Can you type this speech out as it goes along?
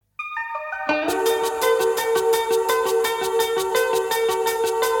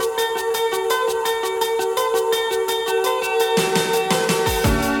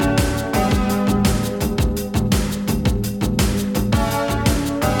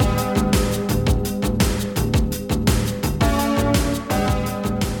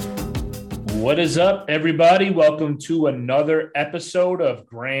What is up, everybody? Welcome to another episode of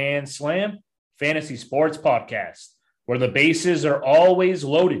Grand Slam Fantasy Sports Podcast, where the bases are always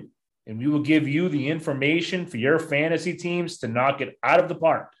loaded, and we will give you the information for your fantasy teams to knock it out of the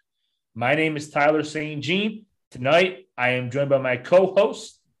park. My name is Tyler St. Jean. Tonight, I am joined by my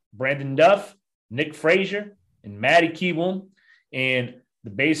co-hosts, Brandon Duff, Nick Frazier, and Maddie Keeble. And the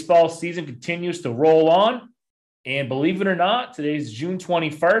baseball season continues to roll on. And believe it or not, today's June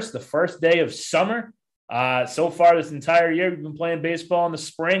 21st, the first day of summer. So far this entire year, we've been playing baseball in the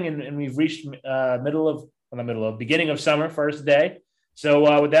spring, and we've reached beginning of summer, first day.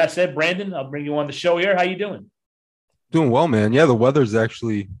 So with that said, Brandon, I'll bring you on the show here. How you doing? Doing well, man. Yeah, the weather's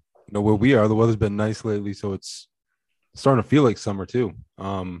actually, where we are, the weather's been nice lately, so it's starting to feel like summer too.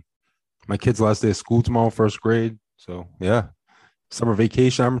 My kid's last day of school tomorrow, first grade. So yeah, summer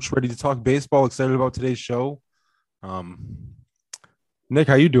vacation. I'm just ready to talk baseball. Excited about today's show. Nick,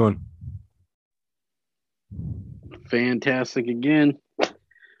 how you doing? Fantastic again.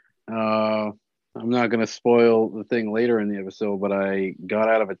 I'm not going to spoil the thing later in the episode, but I got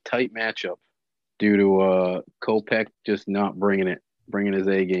out of a tight matchup due to Kopech just not bringing his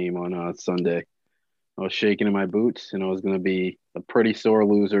A game on Sunday. I was shaking in my boots, and I was going to be a pretty sore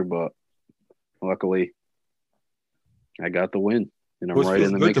loser, but luckily I got the win, and I'm right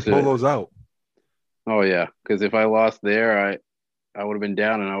in the mix to pull those out. Oh yeah, because if I lost there, I would have been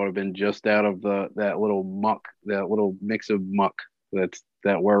down, and I would have been just out of that little mix of muck that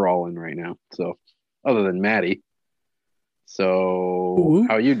we're all in right now. So, other than Maddie, so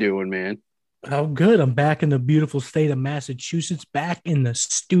how you doing, man? Oh, good. I'm back in the beautiful state of Massachusetts, back in the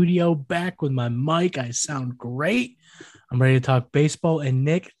studio, back with my mic. I sound great. I'm ready to talk baseball. And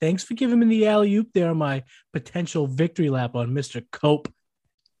Nick, thanks for giving me the alley-oop there on my potential victory lap on Mr. Cope.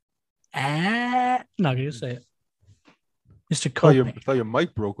 Not going to say it. Mr. Cope. I thought your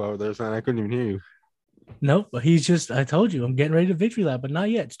mic broke out there, so I couldn't even hear you. Nope, but I told you, I'm getting ready to victory lap, but not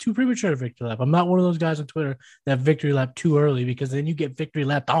yet. It's too premature to victory lap. I'm not one of those guys on Twitter that victory lap too early, because then you get victory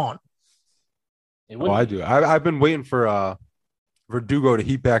lapped on. I do. I've been waiting for Verdugo to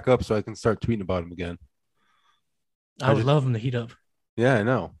heat back up so I can start tweeting about him again. I would love him to heat up. Yeah, I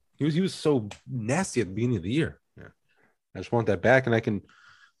know. He was so nasty at the beginning of the year. Yeah. I just want that back, and I can,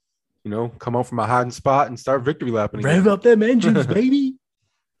 come out from a hiding spot and start victory lapping again. Rev up them engines, baby.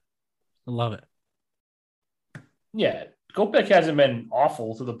 I love it. Yeah, Kopech hasn't been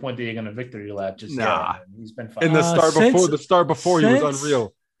awful to the point that you're going to victory lap just yet. He's been fine. In the start before he was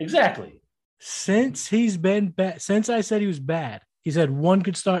unreal. Exactly. Since he's been bad, since I said he was bad, he's had one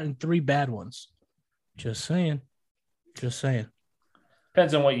good start and three bad ones. Just saying.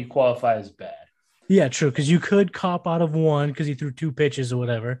 Depends on what you qualify as bad. Yeah, true, because you could cop out of one because he threw two pitches or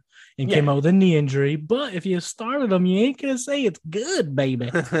whatever and came out with a knee injury. But if you started him, you ain't going to say it's good, baby.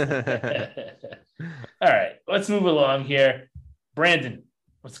 All right, let's move along here. Brandon,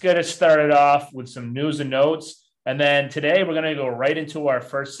 let's get us started off with some news and notes. And then today we're going to go right into our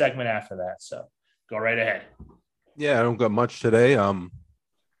first segment after that. So go right ahead. Yeah, I don't got much today.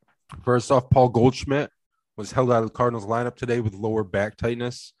 First off, Paul Goldschmidt was held out of the Cardinals lineup today with lower back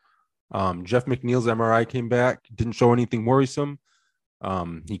tightness. Jeff McNeil's MRI came back, didn't show anything worrisome.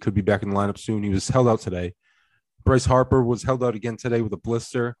 He could be back in the lineup soon. He was held out today. Bryce Harper was held out again today with a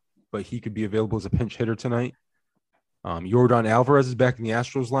blister, but he could be available as a pinch hitter tonight. Yordan Alvarez is back in the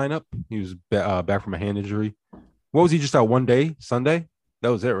Astros lineup. He was back from a hand injury. What was he just out one day, Sunday? That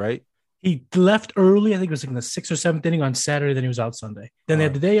was it, right? He left early. I think it was like in the 6th or 7th inning on Saturday. Then he was out Sunday. Then they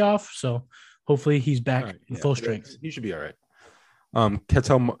had the day off. So hopefully he's back in full strength. He should be all right.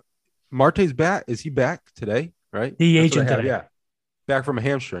 Ketel Marte's back. Is he back today? Right? The agent today. Yeah. Back from a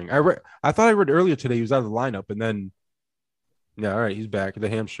hamstring. I thought I read earlier today he was out of the lineup, and then all right, he's back with the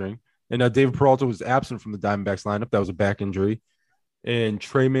hamstring. And David Peralta was absent from the Diamondbacks lineup. That was a back injury. And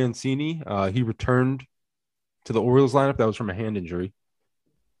Trey Mancini, he returned to the Orioles lineup. That was from a hand injury.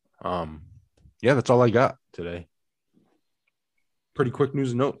 That's all I got today. Pretty quick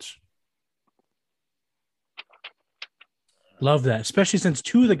news and notes. Love that, especially since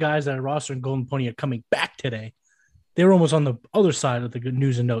two of the guys that are rostered in Golden Pony are coming back today. They were almost on the other side of the good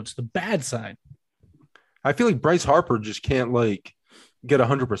news and notes, the bad side. I feel like Bryce Harper just can't get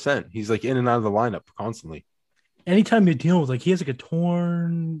 100%. He's in and out of the lineup constantly. Anytime you're dealing with he has a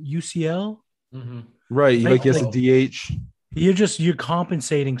torn UCL. Mm-hmm. Right. He has a DH. You're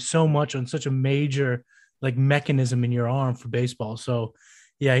compensating so much on such a major mechanism in your arm for baseball. So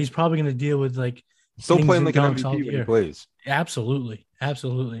yeah, he's probably going to deal with still playing like an MVP when he plays. Absolutely.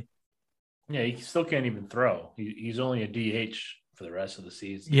 Yeah, he still can't even throw. He's only a DH for the rest of the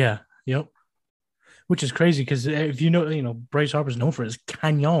season. Yeah. Yep. Which is crazy because if Bryce Harper's known for his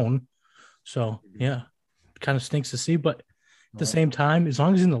canyon. So yeah, kind of stinks to see, but at the same time, as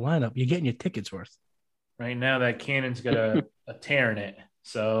long as he's in the lineup, you're getting your tickets worth. Right now, that cannon's got a tear in it,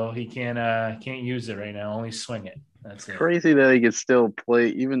 so he can't use it right now. Only swing it. That's it. Crazy that he could still play.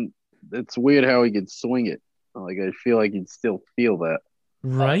 Even it's weird how he could swing it. Like I feel like he'd still feel that.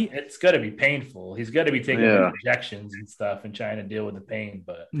 Right? It's got to be painful. He's got to be taking Yeah. injections and stuff and trying to deal with the pain.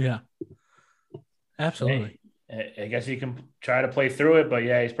 But Yeah. Absolutely. I guess he can try to play through it. But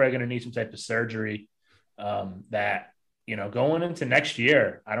yeah, he's probably going to need some type of surgery. That going into next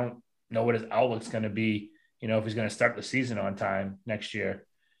year, I don't know what his outlook's going to be. If he's going to start the season on time next year.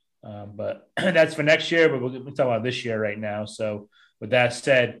 But that's for next year. But we're talking about this year right now. So with that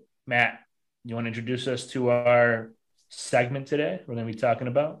said, Matt, you want to introduce us to our segment today we're going to be talking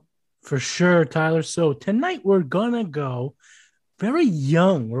about? For sure, Tyler. So tonight we're going to go very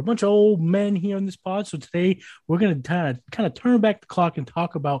young. We're a bunch of old men here on this pod. So today we're going to kind of turn back the clock and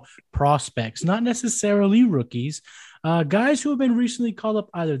talk about prospects, not necessarily rookies, guys who have been recently called up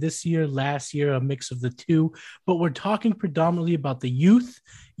either this year, last year, a mix of the two. But we're talking predominantly about the youth,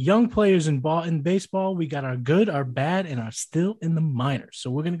 young players in baseball. We got our good, our bad, and our still in the minors. So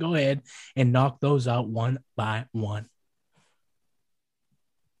we're going to go ahead and knock those out one by one.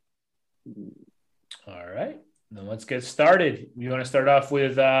 All right. Then let's get started. You want to start off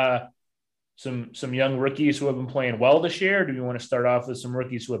with some young rookies who have been playing well this year? Or do you want to start off with some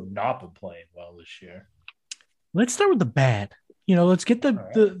rookies who have not been playing well this year? Let's start with the bad. Let's get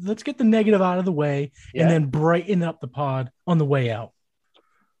let's get the negative out of the way and then brighten up the pod on the way out.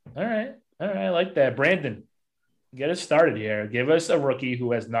 All right. I like that. Brandon, get us started here. Give us a rookie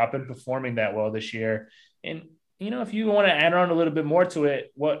who has not been performing that well this year. And, if you want to add on a little bit more to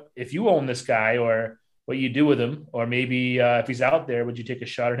it, what if you own this guy or what you do with him, or maybe if he's out there, would you take a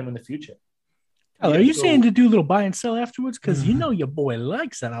shot at him in the future? Are you saying to do a little buy and sell afterwards? Because your boy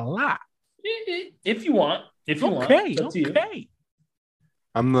likes it a lot. If you want. Okay.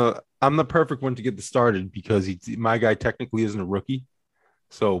 I'm the perfect one to get this started because my guy technically isn't a rookie.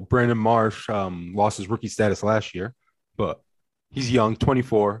 So Brandon Marsh lost his rookie status last year, but he's young,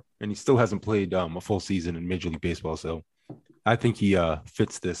 24, and he still hasn't played a full season in Major League Baseball. So I think he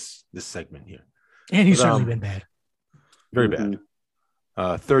fits this segment here. And he's certainly been bad. Very bad.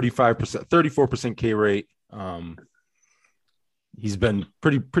 35%, 34% K rate. He's been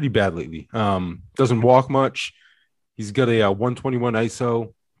pretty bad lately. Doesn't walk much. He's got a 121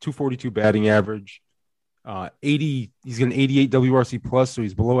 ISO, 242 batting average. 80. He's got an 88 WRC plus, so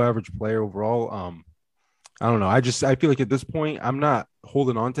he's below average player overall. I don't know. I feel like at this point, I'm not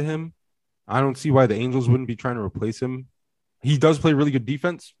holding on to him. I don't see why the Angels wouldn't be trying to replace him. He does play really good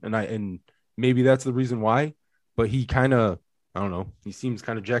defense, and maybe that's the reason why. But he kind of, I don't know. He seems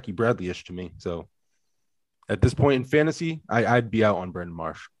kind of Jackie Bradley-ish to me. So at this point in fantasy, I'd be out on Brandon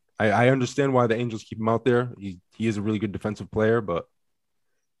Marsh. I understand why the Angels keep him out there. He is a really good defensive player, but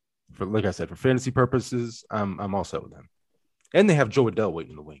like I said, for fantasy purposes, I'm all set with him. And they have Joe Adell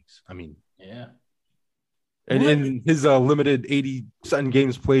waiting in the wings. I mean, yeah. And in his limited 80-something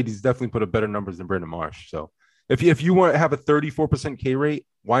games played, he's definitely put up better numbers than Brandon Marsh. So if you want to have a 34% K rate,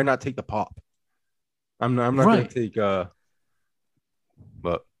 why not take the pop? I'm not going to take.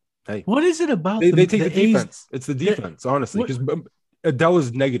 But hey, what is it about? They take the defense. It's the defense, honestly, because Adell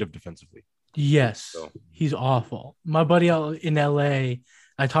is negative defensively. Yes, so. He's awful. My buddy out in LA,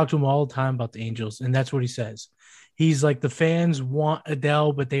 I talk to him all the time about the Angels, and that's what he says. He's like, the fans want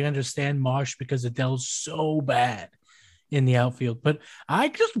Adell, but they understand Marsh because Adell's so bad in the outfield. But I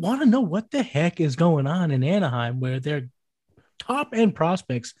just want to know what the heck is going on in Anaheim, where their top end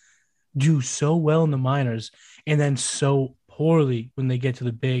prospects do so well in the minors and then so poorly when they get to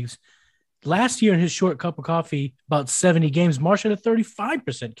the bigs. Last year in his short cup of coffee, about 70 games, Marsh had a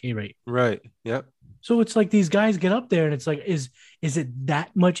 35% K rate. Right. Yep. So it's like these guys get up there and it's like, is it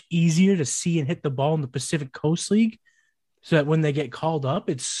that much easier to see and hit the ball in the Pacific Coast League so that when they get called up,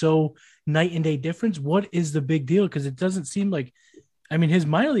 it's so night and day difference? What is the big deal? Because it doesn't seem like, his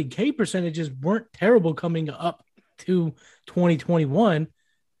minor league K percentages weren't terrible coming up to 2021.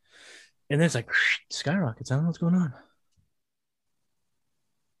 And then it's like skyrockets. I don't know what's going on.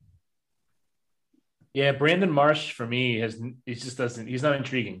 Yeah, Brandon Marsh for me he's not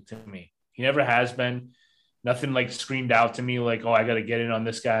intriguing to me. He never has been. Nothing like screamed out to me like, oh, I got to get in on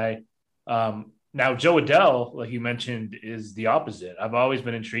this guy. Now, Joe Adell, like you mentioned, is the opposite. I've always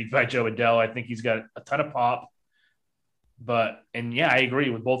been intrigued by Joe Adell. I think he's got a ton of pop. I agree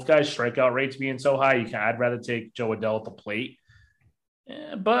with both guys. Strikeout rates being so high, I'd rather take Joe Adell at the plate.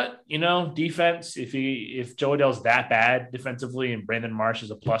 But defense. If Joe Adell's that bad defensively and Brandon Marsh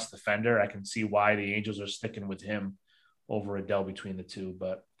is a plus defender, I can see why the Angels are sticking with him over Adele between the two.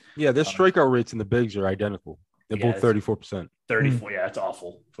 But Yeah, their strikeout rates in the bigs are identical. They're both 34%. 34. Yeah, it's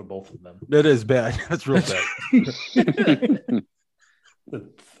awful for both of them. That is bad. That's real bad.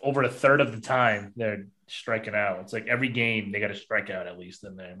 Over a third of the time they're striking out. It's like every game they got to strike out at least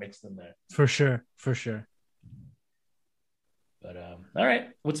in there, mixed in there. For sure. But all right,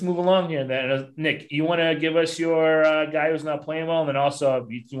 let's move along here. Then, Nick, you want to give us your guy who's not playing well, and then also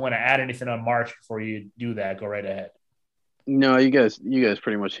if you want to add anything on Marsh before you do that, go right ahead. No, you guys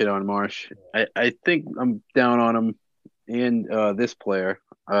pretty much hit on Marsh. I think I'm down on him and this player.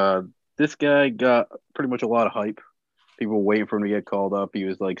 This guy got pretty much a lot of hype. People were waiting for him to get called up. He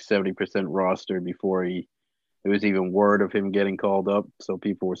was like 70% rostered before it was even word of him getting called up. So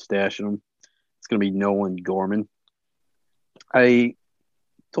people were stashing him. It's going to be Nolan Gorman. I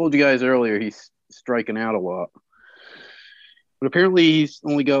told you guys earlier he's striking out a lot. But apparently he's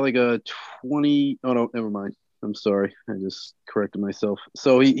only got like a 20 – oh, no, never mind. I'm sorry. I just corrected myself.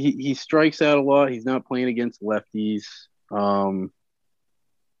 So he strikes out a lot. He's not playing against lefties.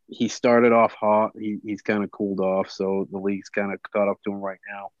 He started off hot. He's kind of cooled off, so the league's kind of caught up to him right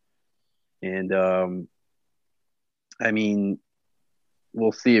now. And, I mean,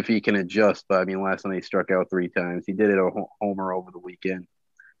 we'll see if he can adjust. But, I mean, last night he struck out 3 times. He did it a homer over the weekend.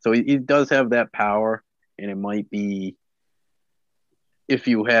 So he does have that power, and it might be if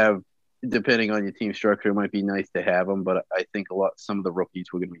you have – depending on your team structure, it might be nice to have him. But I think some of the rookies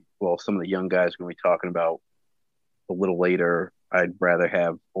some of the young guys we're going to be talking about a little later, I'd rather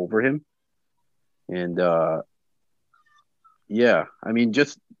have over him. And, yeah, I mean,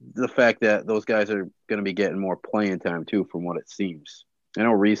 just the fact that those guys are going to be getting more playing time, too, from what it seems. I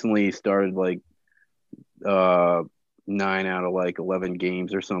know recently he started, 9 out of, 11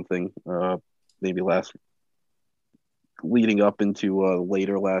 games or something, maybe leading up into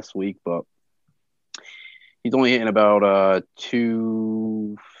later last week, but he's only hitting about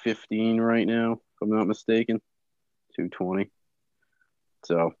 215 right now, if I'm not mistaken, 220.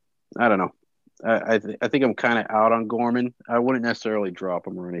 So I don't know. I think I'm kind of out on Gorman. I wouldn't necessarily drop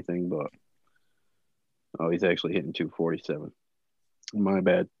him or anything, but he's actually hitting 247. My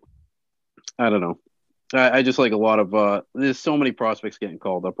bad. I don't know. I just like a lot of there's so many prospects getting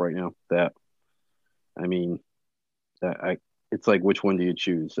called up right now that I mean it's like, which one do you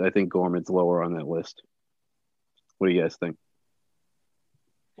choose? I think Gorman's lower on that list. What do you guys think?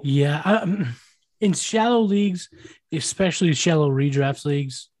 Yeah, in shallow leagues, especially shallow redrafts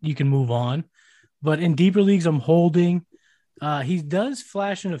leagues, you can move on. But in deeper leagues, I'm holding. He does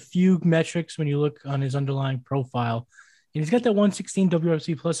flash in a few metrics when you look on his underlying profile. And he's got that 116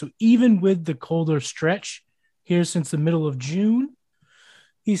 WRC plus. So even with the colder stretch here since the middle of June,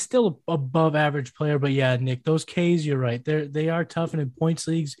 he's still above average player. But yeah, Nick, those Ks, you're right. They are tough. And in points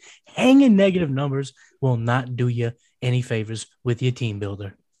leagues, hanging negative numbers will not do you any favors with your team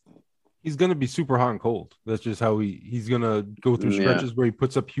builder. He's going to be super hot and cold. That's just how he's going to go through stretches where he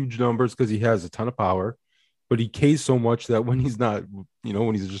puts up huge numbers because he has a ton of power, but he Ks so much that when he's not,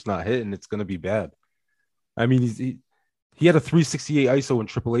 when he's just not hitting, it's going to be bad. I mean, he had a 368 ISO in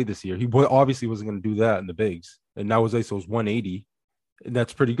AAA this year. He obviously wasn't going to do that in the bigs, and now his ISO is 180, and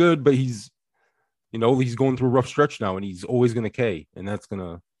that's pretty good, but he's going through a rough stretch now, and he's always going to K, and that's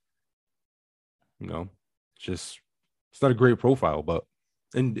going to, it's not a great profile, but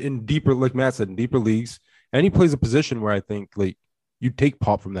in deeper, like Matt said, in deeper leagues, and he plays a position where I think you take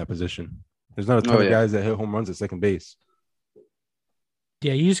pop from that position. There's not a ton of guys that hit home runs at second base.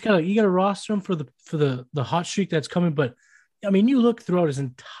 Yeah, you gotta roster him for the hot streak that's coming. But I mean, you look throughout his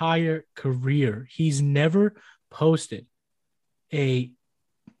entire career, he's never posted a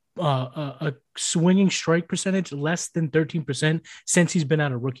swinging strike percentage less than 13% since he's been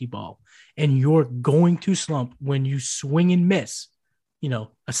out of rookie ball. And you're going to slump when you swing and miss, a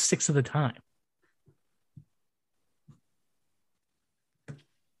sixth of the time. All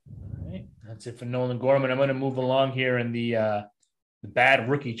right. That's it for Nolan Gorman. I'm going to move along here in the bad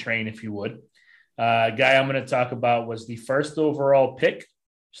rookie train, if you would. Guy I'm going to talk about was the first overall pick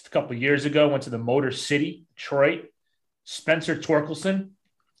just a couple of years ago, went to the Motor City, Detroit, Spencer Torkelson.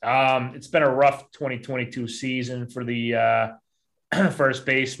 It's been a rough 2022 season for the first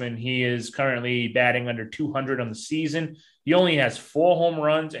baseman. He is currently batting under 200 on the season. He only has 4 home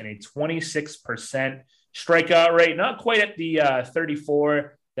runs and a 26% strikeout rate. Not quite at the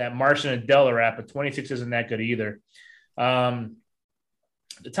 34 that Marsh and Adele are at, but 26 isn't that good either. The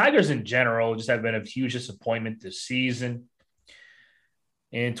Tigers in general just have been a huge disappointment this season.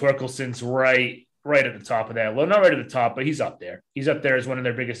 And Torkelson's right at the top of that. Well, not right at the top, but he's up there. He's up there as one of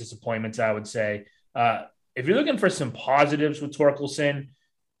their biggest disappointments, I would say. If you're looking for some positives with Torkelson,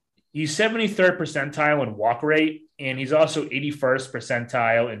 He's 73rd percentile in walk rate, and he's also 81st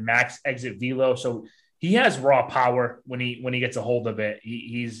percentile in max exit velo. So he has raw power when he gets a hold of it.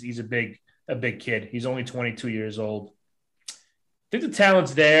 He's a big kid. He's only 22 years old. I think the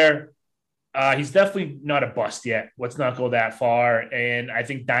talent's there. He's definitely not a bust yet. Let's not go that far. And I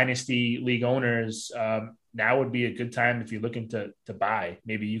think Dynasty League owners, now would be a good time if you're looking to buy.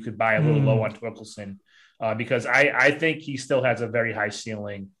 Maybe you could buy a little low on Torkelson because I think he still has a very high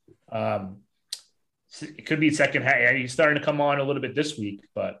ceiling. It could be second half. He's starting to come on a little bit this week,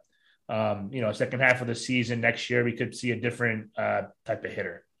 but second half of the season next year, we could see a different type of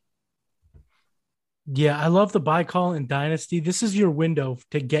hitter. Yeah, I love the buy call in Dynasty. This is your window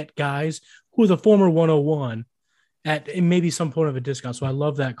to get guys who are the former 101 at maybe some point of a discount. So I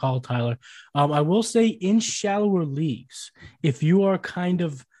love that call, Tyler. I will say in shallower leagues, if you are kind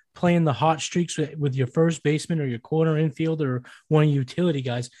of playing the hot streaks with your first baseman or your corner infielder or one of your utility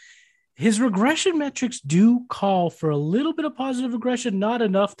guys, his regression metrics do call for a little bit of positive regression, not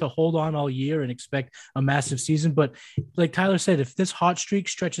enough to hold on all year and expect a massive season. But like Tyler said, if this hot streak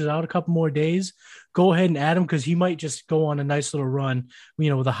stretches out a couple more days, go ahead and add him because he might just go on a nice little run,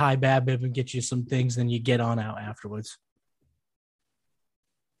 with a high BABIP and get you some things, then you get on out afterwards.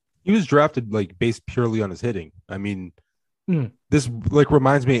 He was drafted based purely on his hitting. I mean, this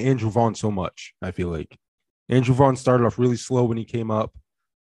reminds me of Andrew Vaughn so much. I feel like Andrew Vaughn started off really slow when he came up.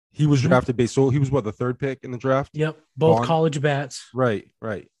 He was drafted based, so he was the third pick in the draft? Yep, both Vaughn. College bats. Right.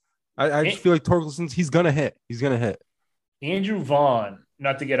 I just feel like Torkelson's, he's going to hit. He's going to hit. Andrew Vaughn,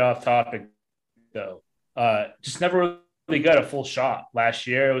 not to get off topic, though, just never really got a full shot last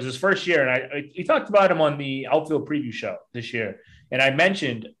year. It was his first year, and he talked about him on the Outfield Preview show this year. And I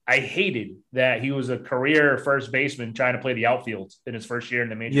mentioned I hated that he was a career first baseman trying to play the outfield in his first year in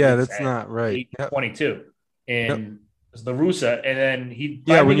the major leagues. Yeah, that's not right. 22. And it's the Rusa, and then he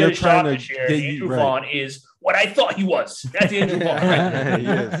when you're got a shot trying this to year. get Andrew Vaughn is what I thought he was. That's Andrew Vaughn. He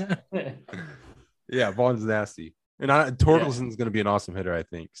is. Yeah, Vaughn's nasty. And Torkelson's going to be an awesome hitter, I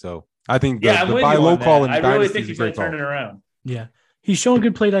think. So I think the buy low call in I really think he's going to to turn it around. Yeah. He's showing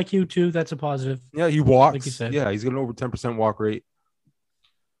good plate IQ too. That's a positive. Yeah, he walks. Like you said. Yeah, he's got an over 10% walk rate.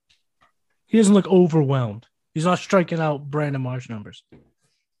 He doesn't look overwhelmed. He's not striking out Brandon Marsh numbers.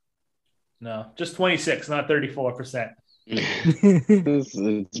 No, just 26, not 34%.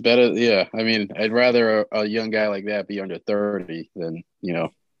 It's better. Yeah. I mean, I'd rather a young guy like that be under 30 than,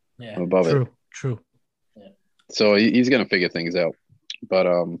 above it. True. Yeah. So he's going to figure things out. But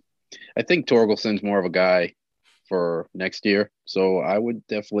I think Torkelson's more of a guy for next year. So I would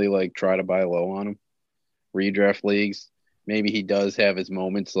definitely try to buy low on him. Redraft leagues. Maybe he does have his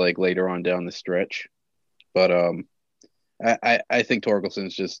moments later on down the stretch. But I think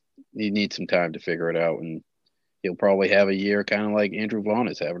Torkelson's he needs some time to figure it out, and he'll probably have a year kind of like Andrew Vaughn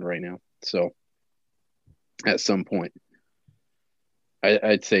is having right now. So at some point,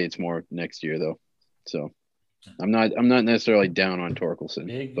 I'd say it's more next year though. So I'm not necessarily down on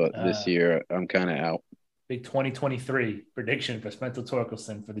Torkelson, but this year I'm kind of out. Big 2023 prediction for Spencer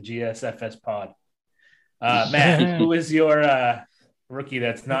Torkelson for the GSFS pod. Matt, who is your rookie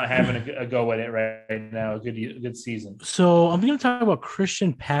that's not having a go at it right now? A good season. So I'm going to talk about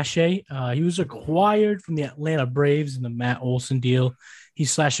Christian Pache. He was acquired from the Atlanta Braves in the Matt Olson deal.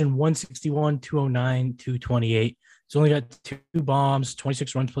 He's slashing 161, 209, 228. He's only got 2 bombs,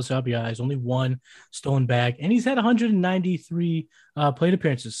 26 runs plus RBIs, only 1 stolen bag, and he's had 193 plate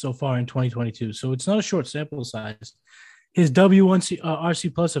appearances so far in 2022. So it's not a short sample size. His W1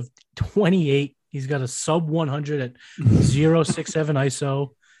 RC plus of 28. He's got a sub 100 at 0.67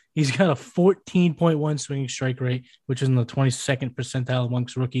 ISO. He's got a 14.1 swinging strike rate, which is in the 22nd percentile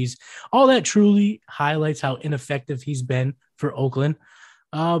amongst rookies. All that truly highlights how ineffective he's been for Oakland.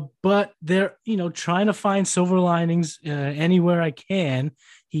 But they're, trying to find silver linings anywhere I can.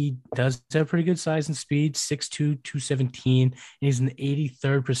 He does have pretty good size and speed, 6'2", 217, and he's an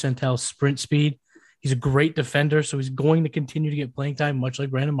 83rd percentile sprint speed. He's a great defender, so he's going to continue to get playing time, much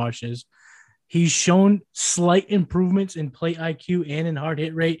like Brandon Marsh is. He's shown slight improvements in plate IQ and in hard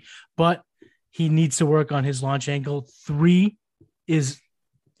hit rate, but he needs to work on his launch angle. 3 is,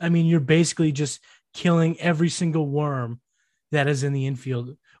 you're basically just killing every single worm that is in the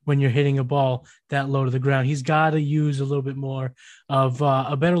infield when you're hitting a ball that low to the ground. He's got to use a little bit more of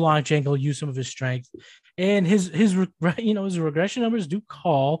a better launch angle, use some of his strength. And his regression numbers do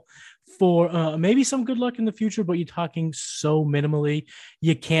call for maybe some good luck in the future, but you're talking so minimally,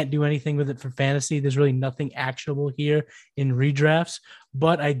 you can't do anything with it for fantasy. There's really nothing actionable here in redrafts,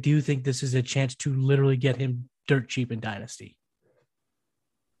 but I do think this is a chance to literally get him dirt cheap in Dynasty.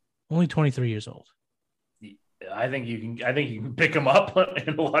 Only 23 years old. I think you can. I think you can pick him up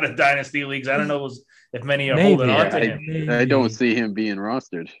in a lot of dynasty leagues. I don't know if many are Maybe. holding on to him. I don't see him being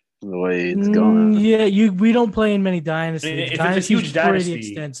rostered the way it's going. Yeah, we don't play in many dynasty. If Dynasty's it's a huge pretty dynasty,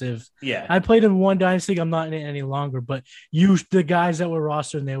 extensive. Yeah, I played in one dynasty. I'm not in it any longer, but the guys that were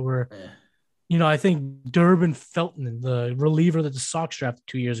rostered, they were, I think Durbin Felton, the reliever that the Sox drafted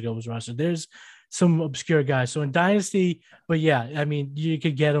 2 years ago, was rostered. There's some obscure guys. So in dynasty, but yeah, I mean, you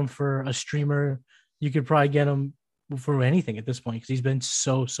could get him for a streamer. You could probably get him for anything at this point because he's been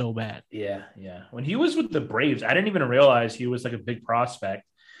so bad. Yeah. When he was with the Braves, I didn't even realize he was like a big prospect.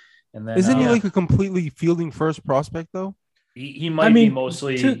 And then isn't he like a completely fielding first prospect though? He might be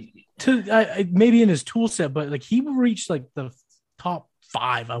mostly maybe in his tool set, but like he reached like the top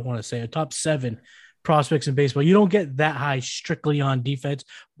 5, I want to say, or top 7 prospects in baseball. You don't get that high strictly on defense,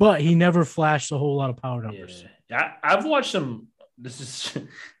 but he never flashed a whole lot of power numbers. Yeah. I've watched some.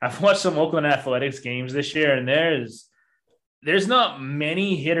 I've watched some Oakland Athletics games this year, and there's not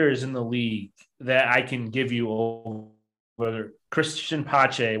many hitters in the league that I can give you over Christian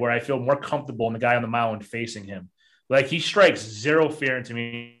Pache, where I feel more comfortable in the guy on the mound facing him. Like he strikes zero fear into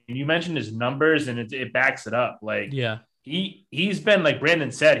me. You mentioned his numbers, and it backs it up. Like he's been, like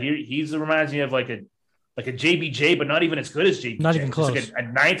Brandon said, he's reminds me of like a JBJ, but not even as good as JBJ. Not even close. Like a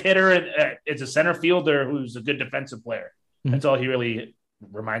ninth hitter, and it's a center fielder who's a good defensive player. Mm-hmm. That's all he really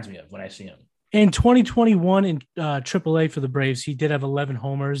reminds me of when I see him. In 2021 in AAA for the Braves, he did have 11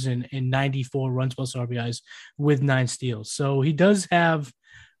 homers and 94 runs plus RBIs with 9 steals. So he does have,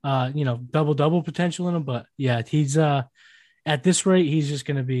 double potential in him. But yeah, he's at this rate, he's just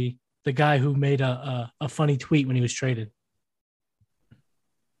going to be the guy who made a funny tweet when he was traded.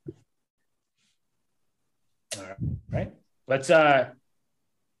 All right. Let's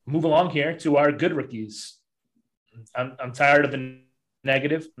move along here to our good rookies. I'm tired of the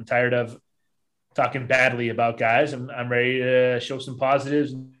negative. I'm tired of talking badly about guys. I'm ready to show some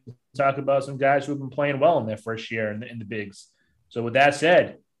positives and talk about some guys who have been playing well in their first year in the bigs. So with that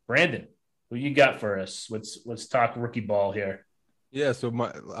said, Brandon, who you got for us? Let's talk rookie ball here. Yeah. So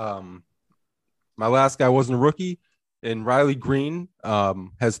my last guy wasn't a rookie, and Riley Green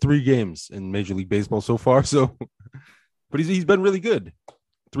has 3 games in Major League Baseball so far. So, but he's been really good.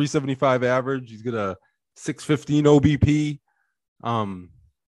 375 average. He's got a 615 OBP.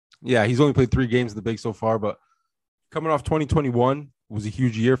 Yeah, he's only played 3 games in the big so far, but coming off 2021 was a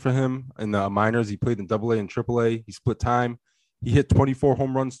huge year for him in the minors. He played in AA and AAA. He split time. He hit 24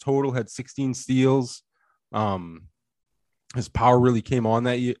 home runs total, had 16 steals. His power really came on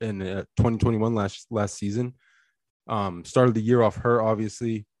that year in 2021 last season. Started the year off hurt,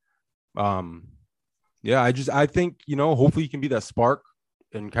 obviously. Yeah, I think, hopefully he can be that spark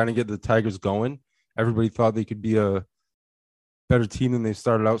and kind of get the Tigers going. Everybody thought they could be a better team than they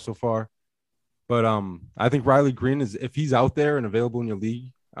started out so far. But I think Riley Green if he's out there and available in your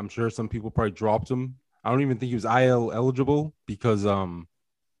league, I'm sure some people probably dropped him. I don't even think he was IL eligible because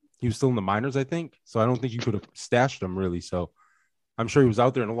he was still in the minors, I think. So I don't think you could have stashed him really. So I'm sure he was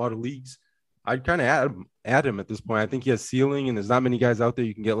out there in a lot of leagues. I'd kind of add him at this point. I think he has ceiling, and there's not many guys out there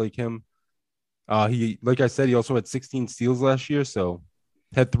you can get like him. He, like I said, he also had 16 steals last year, so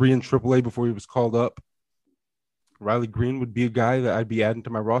had 3 in AAA before he was called up. Riley Green would be a guy that I'd be adding to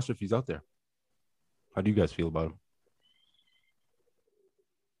my roster if he's out there. How do you guys feel about him?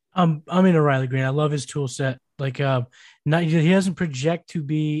 I'm into Riley Green. I love his tool set. Like, he doesn't project to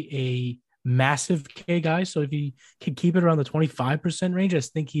be a massive K guy. So if he can keep it around the 25% range, I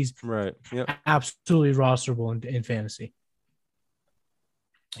think he's right. Yep. Absolutely rosterable in fantasy.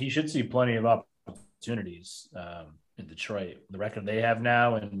 He should see plenty of opportunities in Detroit. The record they have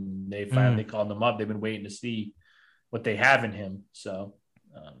now, and they finally called him up. They've been waiting to see what they have in him. So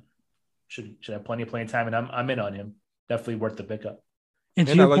should have plenty of playing time, and I'm in on him. Definitely worth the pickup. And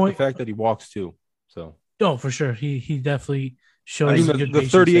I like the fact that he walks too. So for sure, he definitely shows. I mean, the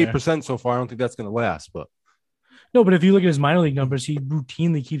 38% so far. I don't think that's going to last, but no. But if you look at his minor league numbers, he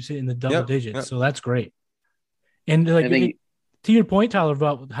routinely keeps it in the double digits. Yep. So that's great. And to your point, Tyler,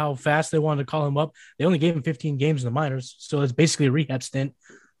 about how fast they wanted to call him up, they only gave him 15 games in the minors, so it's basically a rehab stint.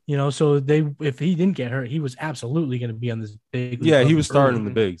 So if he didn't get hurt, he was absolutely going to be on this big. Yeah, he was starting in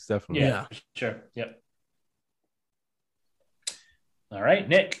the bigs, definitely. Yeah, sure. Yep. All right,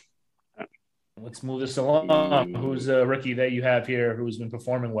 Nick. Let's move this along. Who's a rookie that you have here who's been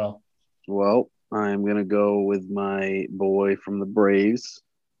performing well? Well, I'm going to go with my boy from the Braves,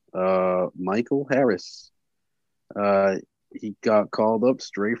 Michael Harris. He got called up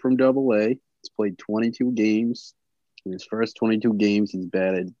straight from AA. He's played 22 games. In his first 22 games, he's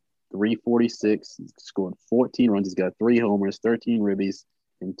batted .346. He's scored 14 runs. He's got 3 homers, 13 ribbies,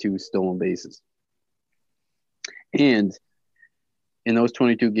 and 2 stolen bases. And in those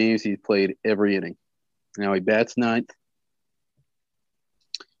 22 games, he's played every inning. Now he bats ninth,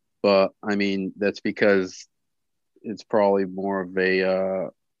 but I mean that's because it's probably more of a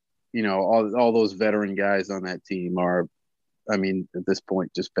all those veteran guys on that team are, I mean, at this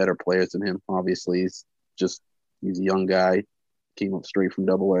point, just better players than him. Obviously, he's a young guy, came up straight from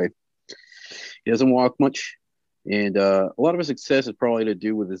Double A. He doesn't walk much, and a lot of his success is probably to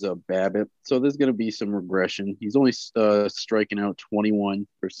do with his BABIP. So there's going to be some regression. He's only striking out 21%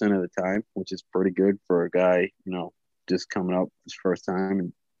 of the time, which is pretty good for a guy, just coming up his first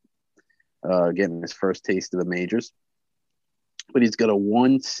time and getting his first taste of the majors. But he's got a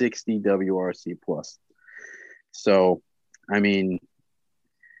 160 WRC plus. So, I mean,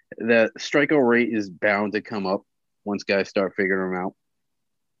 the strikeout rate is bound to come up once guys start figuring them out.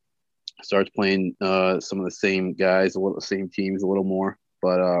 Starts playing some of the same guys, same teams a little more.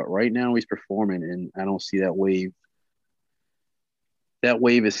 But right now he's performing, and I don't see that wave. That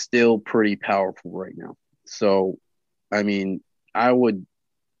wave is still pretty powerful right now. So, I mean, I would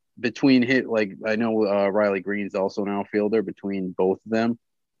between hit like I know Riley Green's also an outfielder. Between both of them,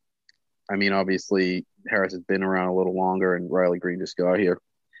 I mean, obviously Harris has been around a little longer, and Riley Green just got here.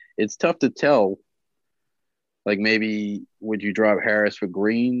 It's tough to tell. Like maybe would you drop Harris for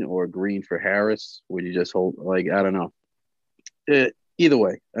Green or Green for Harris? Would you just hold I don't know. Either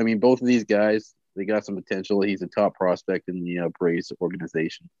way, I mean, both of these guys, they got some potential. He's a top prospect in the Braves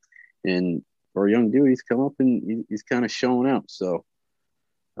organization, and for a young dude, he's come up and he's kind of showing out. So,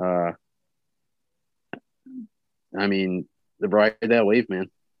 I mean, the ride that wave, man,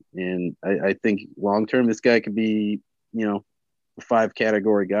 and I think long term this guy could be, a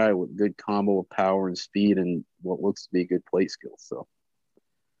 5-category guy with good combo of power and speed and what looks to be good plate skills. So,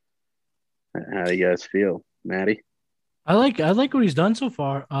 how do you guys feel, Maddie? I like what he's done so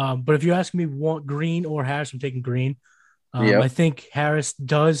far. But if you ask me, want Green or Harris, I'm taking Green. I think Harris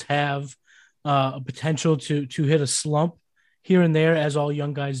does have a potential to hit a slump here and there, as all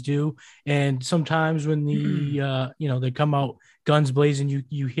young guys do. And sometimes when they come out guns blazing,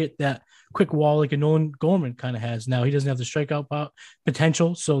 you hit that quick wall like a Nolan Gorman kind of has. Now he doesn't have the strikeout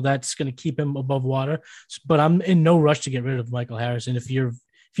potential, so that's going to keep him above water. But I'm in no rush to get rid of Michael Harris. And if you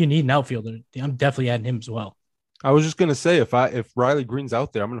need an outfielder, I'm definitely adding him as well. I was just gonna say if Riley Green's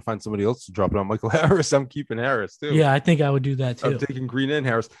out there, I'm gonna find somebody else to drop it on. Michael Harris, I'm keeping Harris too. Yeah, I think I would do that too. I'm taking Green and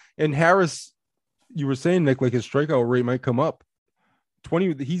Harris. And Harris, you were saying, Nick, like his strikeout rate might come up.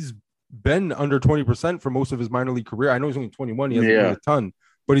 He's been under 20% for most of his minor league career. I know he's only 21. He hasn't played a ton,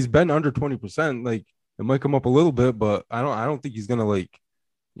 but he's been under 20%. Like it might come up a little bit, but I don't think he's gonna we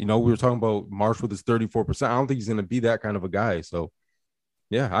were talking about Marsh with his 34%. I don't think he's gonna be that kind of a guy. So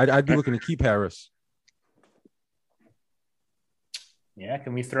yeah, I'd be looking to keep Harris. Yeah,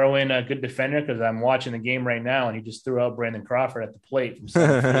 can we throw in a good defender? Because I'm watching the game right now, and he just threw out Brandon Crawford at the plate from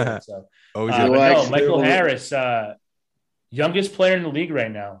center field. So, Michael Harris, youngest player in the league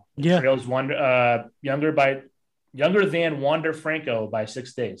right now. Yeah, trails younger than Wander Franco by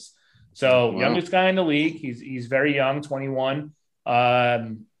 6 days. So, youngest guy in the league. He's very young, 21.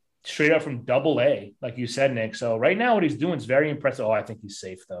 Straight up from Double A, like you said, Nick. So right now, what he's doing is very impressive. Oh, I think he's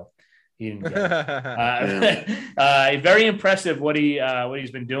safe though. He didn't get it. Very impressive what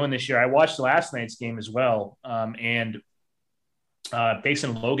he's been doing this year. I watched last night's game as well, and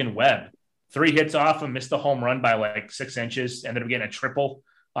facing Logan Webb, 3 hits off him, missed a home run by like 6 inches, ended up getting a triple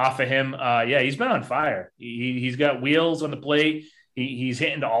off of him. He's been on fire. He's got wheels on the plate. He's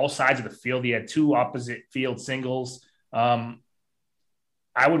hitting to all sides of the field. He had 2 opposite field singles.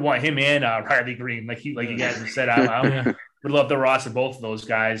 I would want him and Riley Green, like you guys have said. I would love the roster of both of those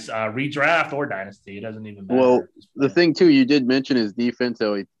guys, redraft or dynasty. It doesn't even matter. Well, the thing too, you did mention his defense.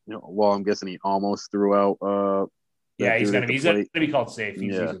 So I'm guessing he almost threw out. He's gonna be called safe.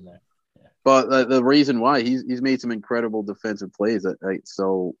 He's in there. Yeah. But the reason why he's made some incredible defensive plays.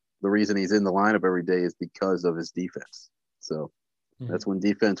 So the reason he's in the lineup every day is because of his defense. So that's when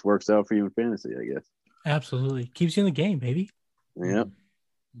defense works out for you in fantasy, I guess. Absolutely, keeps you in the game, baby. Yep.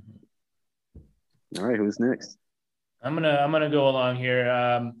 All right, who's next? I'm gonna go along here.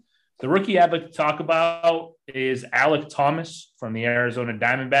 The rookie I'd like to talk about is Alek Thomas from the Arizona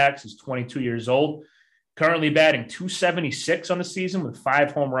Diamondbacks. He's 22 years old, currently batting .276 on the season with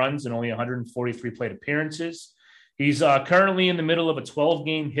 5 home runs and only 143 plate appearances. He's currently in the middle of a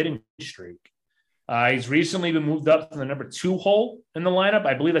 12-game hitting streak. He's recently been moved up to the number 2 hole in the lineup.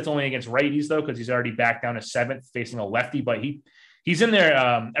 I believe that's only against righties though, because he's already back down to 7th facing a lefty. But he's in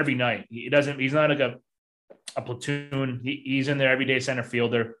there every night. He's not like a platoon. He's in there every day, center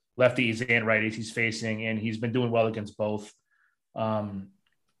fielder, lefties and righties he's facing, and he's been doing well against both.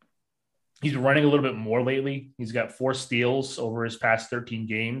 He's running a little bit more lately. He's got 4 steals over his past 13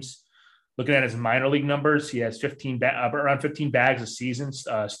 games. Looking at his minor league numbers, he has around 15 bags a season,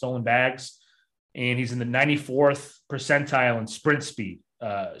 stolen bags, and he's in the 94th percentile in sprint speed.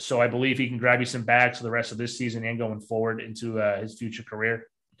 So I believe he can grab you some bags for the rest of this season and going forward into his future career.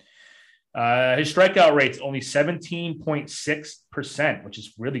 His strikeout rate's only 17.6%, which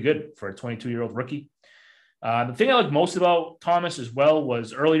is really good for a 22-year-old rookie. The thing I like most about Thomas as well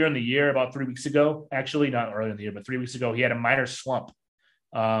was earlier in the year, about 3 weeks ago, actually not earlier in the year, but 3 weeks ago, he had a minor slump.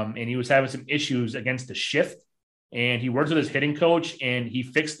 And he was having some issues against the shift, and he worked with his hitting coach and he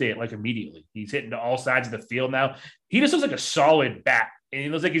fixed it like immediately. He's hitting to all sides of the field now. He just looks like a solid bat, and he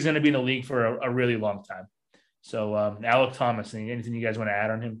looks like he's going to be in the league for a really long time. So Alek Thomas, anything you guys want to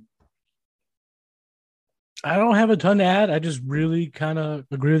add on him? I don't have a ton to add. I just really kind of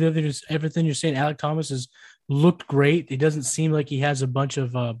agree with everything you're saying. Alek Thomas has looked great. It doesn't seem like he has a bunch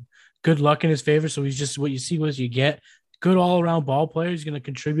of good luck in his favor. So he's just what you see, what you get. Good all-around ball player. He's going to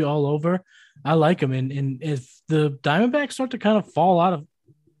contribute all over. I like him. And if the Diamondbacks start to kind of fall out of,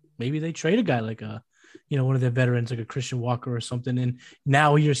 maybe they trade a guy like one of their veterans, like a Christian Walker or something. And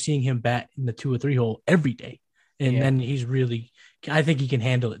now you're seeing him bat in the 2 or 3 hole every day. And then he's really, I think he can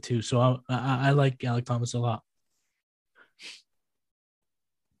handle it too. So I like Alek Thomas a lot.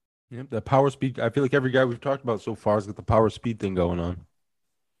 Yep, that power speed. I feel like every guy we've talked about so far has got the power speed thing going on.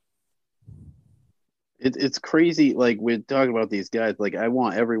 It's crazy. Like, we're talking about these guys. Like, I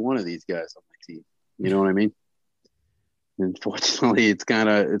want every one of these guys on my team. You know what I mean? Unfortunately, it's kind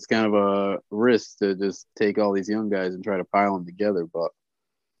of a risk to just take all these young guys and try to pile them together. But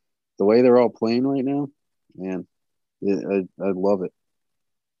the way they're all playing right now, man, I love it.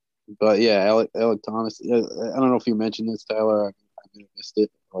 But yeah, Alek Thomas. I don't know if you mentioned this, Tyler. I missed it.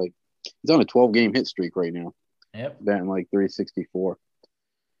 Like, he's on a 12-game hit streak right now. Yep, batting like 364,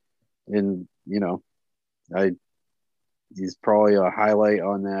 and he's probably a highlight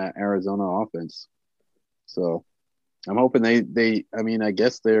on that Arizona offense. So I'm hoping they I mean, I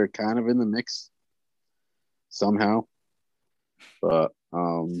guess they're kind of in the mix somehow. But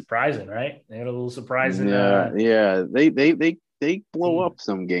surprising, right? They had a little surprising. Yeah. They blow up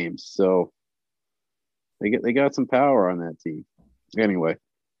some games, so they got some power on that team. Anyway,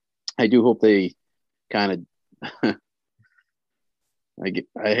 I do hope they kind of I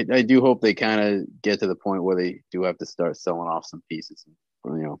do hope they kind of get to the point where they do have to start selling off some pieces and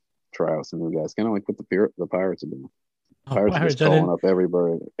try out some new guys, kind of like what the Pirates are doing. Pirates are just calling up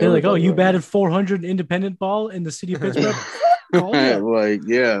everybody. They're like, "Oh, you batted 400 independent ball in the city of Pittsburgh." Like,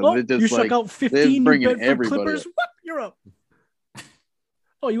 yeah, oh, just you struck out 15 New Bedford Clippers. Up. Whoop, you're up.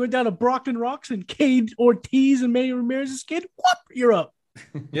 Oh, you went down to Brockton Rocks and Cade Ortiz and Manny Ramirez's kid. Whoop, you're up.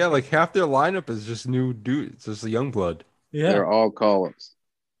 Yeah, like half their lineup is just new dudes. It's just a young blood. Yeah, they're all call-ups.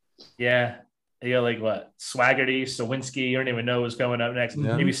 Yeah, they got like what? Swaggerty, Sawinski. You don't even know what's coming up next.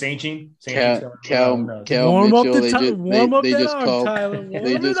 Yeah. Maybe Saint-Jean. Cal warm Mitchell. Up they just arm, called. Tyler.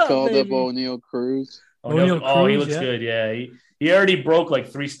 They just called up O'Neal Cruz. O'Neal Cruz, he looks good. Yeah, he already broke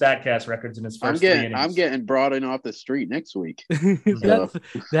like 3 StatCast records in his first 3 innings. I'm getting brought in off the street next week.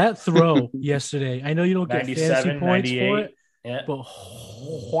 that throw yesterday. I know you don't get fantasy points for it. Yeah. But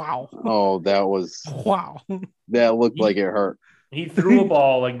wow. Oh, that was wow. That looked like it hurt. He threw a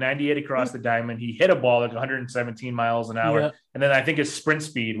ball like 98 across the diamond. He hit a ball like 117 miles an hour. Yeah. And then I think his sprint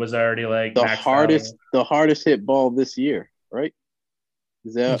speed was already like the hardest hit ball this year, right?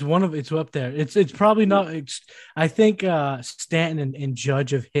 Is that it's up there. It's probably not. I think Stanton and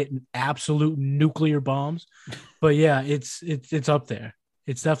Judge have hit absolute nuclear bombs, but yeah, it's up there.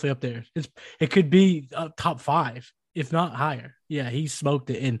 It's definitely up there. It could be top 5, if not higher. Yeah, he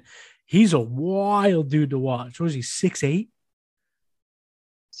smoked it, and he's a wild dude to watch. What is he? 6'8"?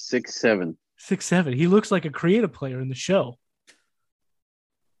 6'7". 6'7". He looks like a creative player in the show.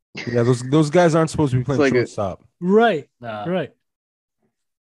 Yeah, those guys aren't supposed to be playing shortstop. Right. Nah. Right.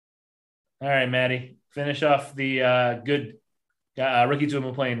 All right, Maddie. Finish off the good rookies who have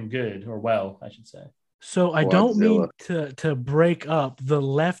been playing good or well, I should say. So I don't mean to break up the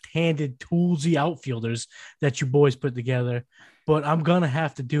left-handed toolsy outfielders that you boys put together, but I'm gonna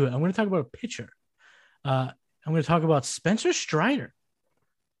have to do it. I'm gonna talk about a pitcher. I'm gonna talk about Spencer Strider.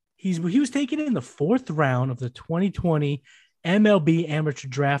 He was taken in the 4th round of the 2020 MLB amateur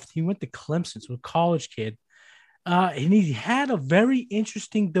draft. He went to Clemson, so a college kid. And he had a very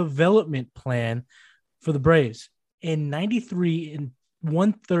interesting development plan for the Braves. In 93 and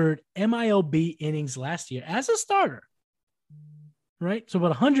 1/3 MILB innings last year as a starter, right? So about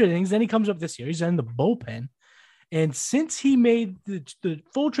 100 innings. Then he comes up this year. He's in the bullpen. And since he made the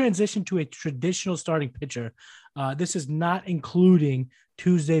full transition to a traditional starting pitcher, this is not including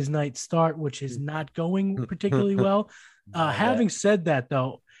Tuesday's night start, which is not going particularly well. Having said that,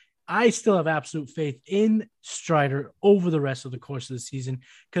 though, I still have absolute faith in Strider over the rest of the course of the season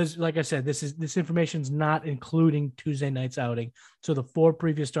because, like I said, this information is not including Tuesday night's outing. So the 4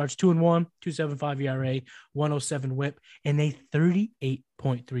 previous starts: 2-1, 2.75 ERA, 107 WHIP, and a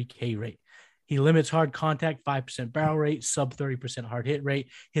 38.3 K rate. He limits hard contact, 5% barrel rate, sub 30% hard hit rate.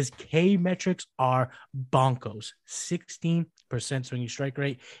 His K metrics are bonkos: 16% swinging strike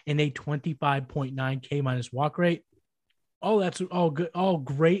rate and a 25.9 K minus walk rate. All that's all good, all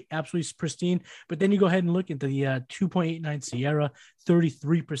great, absolutely pristine. But then you go ahead and look into the 2.89 Sierra,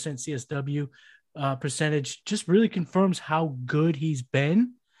 33% CSW percentage, just really confirms how good he's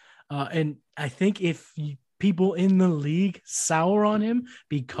been. And I think if people in the league sour on him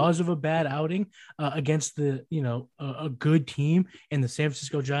because of a bad outing against a good team in the San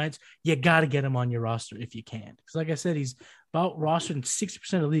Francisco Giants, you got to get him on your roster if you can. Because like I said, he's about rostered in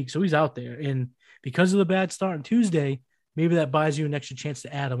 60% of the league, so he's out there. And because of the bad start on Tuesday, maybe that buys you an extra chance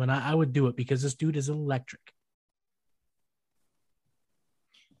to add him. And I would do it because this dude is electric.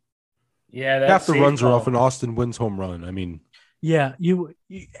 Yeah, half the runs are off an Austin Wynns home run. I mean, yeah,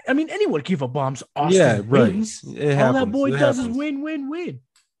 anyone can give a bombs. Austin yeah, wins. Right. It All happens. that boy It does happens. is win.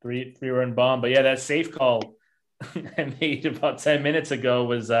 Three-run bomb. But yeah, that safe call I made about 10 minutes ago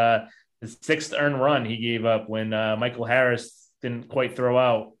was his 6th earned run he gave up when Michael Harris didn't quite throw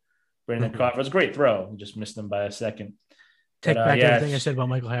out Brandon Crawford. It was a great throw. He just missed him by a second. Take back everything I said about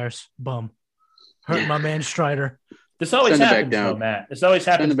Michael Harris. Bum. Hurt my man Strider. This always Send it back happens, down. though, Matt. This always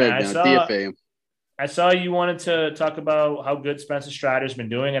happens. Send it back down. DFA him. I saw you wanted to talk about how good Spencer Strider's been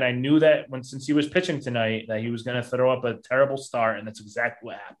doing, and I knew that since he was pitching tonight that he was going to throw up a terrible start, and that's exactly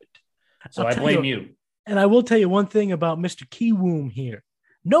what happened. So I blame you. And I will tell you one thing about Mr. Kiwoom here.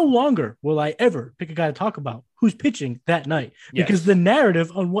 No longer will I ever pick a guy to talk about who's pitching that night because the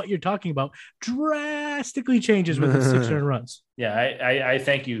narrative on what you're talking about drastically changes with the 6 earned runs. Yeah, I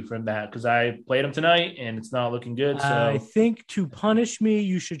thank you for that because I played him tonight and it's not looking good. So I think to punish me,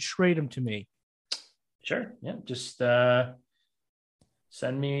 you should trade him to me. Sure. Yeah. Just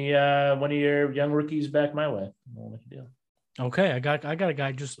send me one of your young rookies back my way. We'll make a deal. Okay, I got a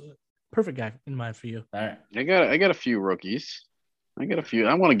guy, just perfect guy in mind for you. All right. I got a few rookies. I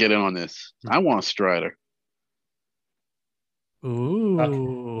want to get in on this. I want a Strider. Ooh.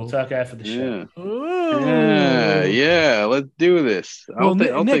 We'll talk after the show. Yeah. Ooh. Yeah. Let's do this. Well,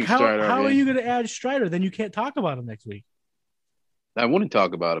 I'll Nick, take Strider. how are you going to add Strider? Then you can't talk about him next week. I wouldn't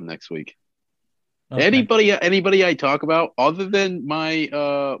talk about him next week. Okay. Anybody I talk about other than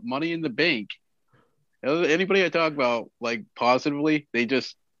my money in the bank, anybody I talk about like positively, they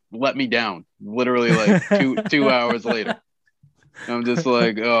just let me down. Literally like two hours later. I'm just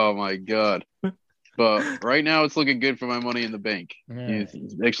like, oh my God. But right now it's looking good for my money in the bank. Yeah.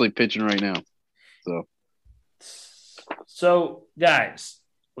 He's actually pitching right now. So guys,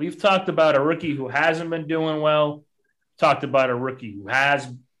 we've talked about a rookie who hasn't been doing well. Talked about a rookie who has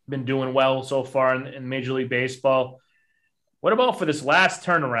been doing well so far in Major League Baseball. What about for this last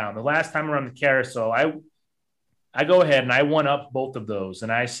turnaround, the last time around the carousel? I go ahead and I one up both of those,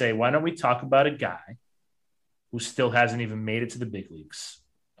 and I say, why don't we talk about a guy who still hasn't even made it to the big leagues,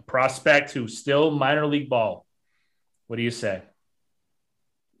 a prospect who's still minor league ball? What do you say?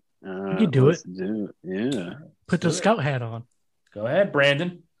 You can do it. Yeah. Put the scout hat on. Go ahead,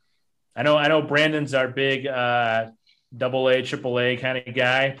 Brandon. I know Brandon's our big double A, triple A kind of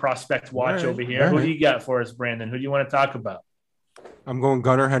guy. Prospect watch over here. Who do you got for us, Brandon? Who do you want to talk about? I'm going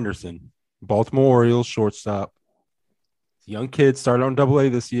Gunnar Henderson, Baltimore Orioles shortstop. Young kid, started on double A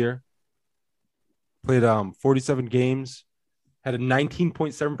this year. Played 47 games. Had a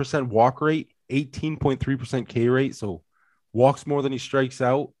 19.7% walk rate, 18.3% K rate. So walks more than he strikes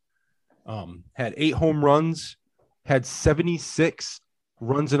out. Had 8 home runs. Had 76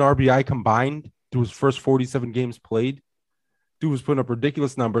 runs and RBI combined through his first 47 games played. Dude was putting up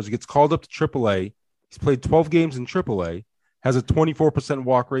ridiculous numbers. Gets called up to AAA. He's played 12 games in AAA. Has a 24%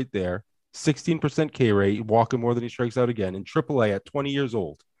 walk rate there. 16% K rate, walking more than he strikes out again. In AAA at 20 years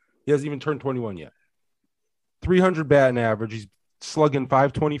old. He hasn't even turned 21 yet. 300 batting average. He's slugging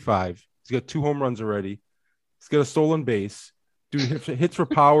 525. He's got 2 home runs already. He's got a stolen base. Dude hits for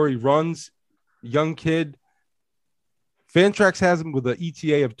power. He runs. Young kid. Fantrax has him with an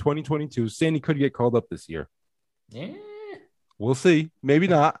ETA of 2022, saying he could get called up this year. Yeah. We'll see. Maybe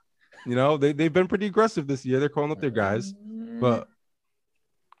not. You know, they've been pretty aggressive this year. They're calling up their guys. But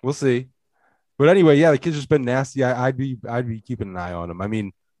we'll see. But anyway, yeah, the kid's just been nasty. I'd be keeping an eye on him. I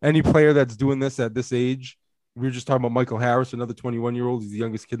mean, any player that's doing this at this age, we were just talking about Michael Harris, another 21-year-old. He's the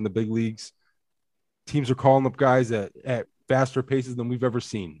youngest kid in the big leagues. Teams are calling up guys at faster paces than we've ever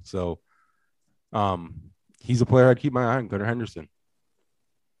seen. So he's a player I keep my eye on, Gunnar Henderson.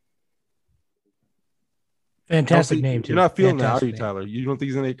 Fantastic Kelsey, name, too. You're not feeling Fantastic that, are you, name. Tyler? You don't think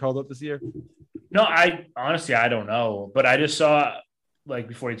he's going to get called up this year? No, I honestly I don't know, but I just saw like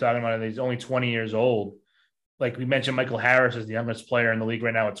before you're talking about it, he's only 20 years old. Like we mentioned, Michael Harris is the youngest player in the league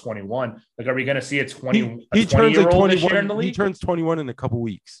right now at 21. Like, are we going to see a 20-year-old this year in the league? He turns 21 in a couple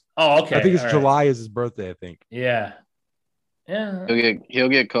weeks. Oh, okay. I think it's All July is his birthday, I think. Yeah. Yeah. He'll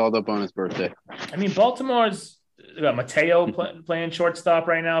get called up on his birthday. I mean, Baltimore's got Mateo playing shortstop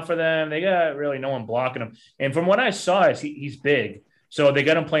right now for them. They got really no one blocking him. And from what I saw, is he's big. So they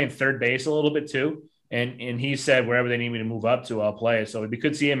got him playing third base a little bit too. And he said wherever they need me to move up to, I'll play. So we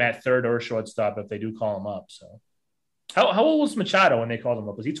could see him at third or shortstop if they do call him up. So how old was Machado when they called him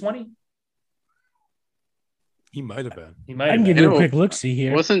up? Was he 20? He might have been. He might I have can been. give you a quick look-see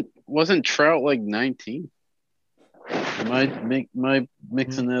here. Wasn't Trout like 19? Am I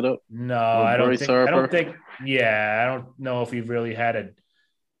mixing that up? No, I don't Bryce think. Harper? I don't think. Yeah, I don't know if we've really had a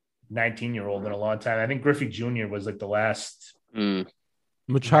 19-year-old in a long time. I think Griffey Jr. was like the last.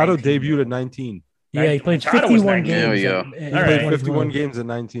 Machado debuted at 19. Yeah, he played Machado was 51 19. games. There we go. at- at All right. 51 games at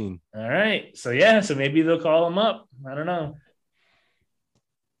 19. All right, so maybe they'll call him up. I don't know.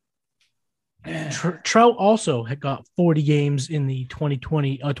 Trout also had got 40 games in the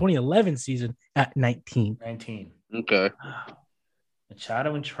 2011 season at 19. 19. Okay.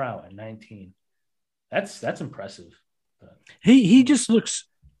 Machado and Trout at 19. That's impressive. He just looks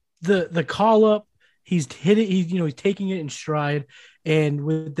the call up. He's hit it. He's taking it in stride, and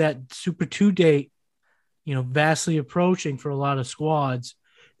with that Super 2 date, vastly approaching for a lot of squads,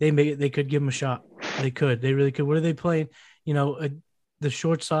 they could give him a shot. They really could. What are they playing? The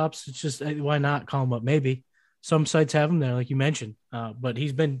shortstops. It's just why not call him up? Maybe some sites have him there, like you mentioned. But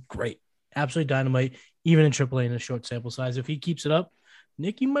he's been great, absolutely dynamite, even in AAA in a short sample size. If he keeps it up,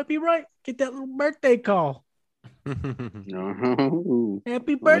 Nick, you might be right. Get that little birthday call. No.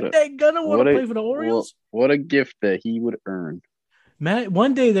 Happy birthday, Gunnar. Want to play for the Orioles? What a gift that he would earn. Matt,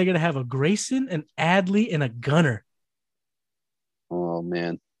 one day they're going to have a Grayson, an Adley, and a Gunnar. Oh,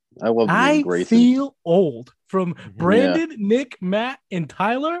 man. I love the I name Grayson. feel old. From Brandon, Nick, Matt, and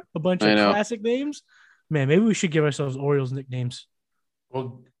Tyler, a bunch of classic names. Man, maybe we should give ourselves Orioles nicknames.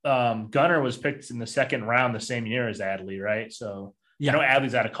 Well, Gunnar was picked in the second round the same year as Adley, right? So Yeah. I know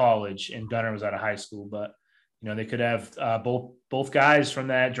Adley's out of college and Gunnar was out of high school, but they could have both guys from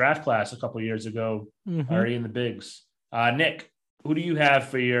that draft class a couple of years ago already in the bigs. Nick, who do you have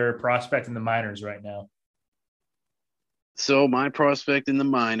for your prospect in the minors right now? So my prospect in the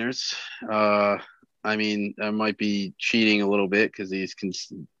minors, I might be cheating a little bit because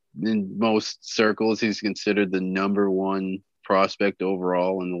in most circles, he's considered the number one prospect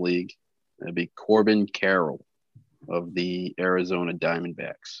overall in the league. That'd be Corbin Carroll of the Arizona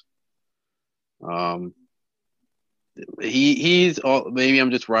Diamondbacks. He's all, maybe I'm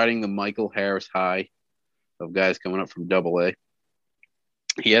just riding the Michael Harris high of guys coming up from AA.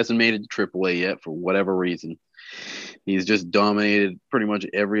 He hasn't made it to AAA yet for whatever reason. He's just dominated pretty much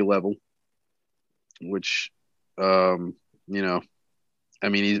every level, which, he's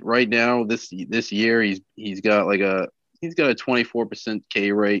right now this year he's got a 24%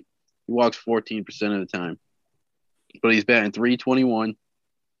 K rate. He walks 14% of the time, but he's batting .321.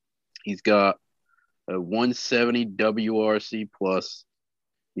 He's got a 170 WRC plus.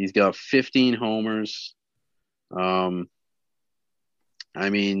 He's got 15 homers. The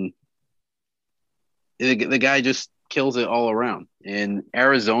guy just kills it all around. In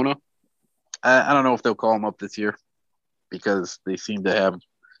Arizona, I don't know if they'll call him up this year because they seem to have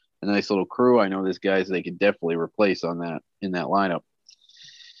a nice little crew. I know there's guys they could definitely replace in that lineup.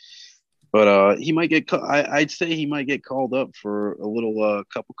 But he might get. I'd say he might get called up for a little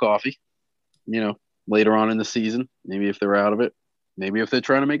cup of coffee, later on in the season. Maybe if they're out of it. Maybe if they're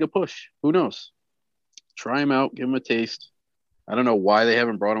trying to make a push. Who knows? Try him out. Give him a taste. I don't know why they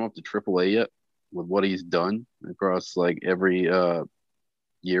haven't brought him up to AAA yet with what he's done across like every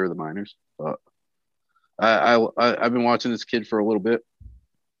year of the minors. But I've been watching this kid for a little bit,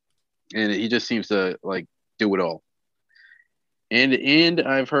 and he just seems to like do it all. And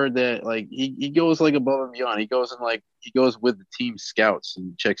I've heard that like he goes like above and beyond. He goes with the team scouts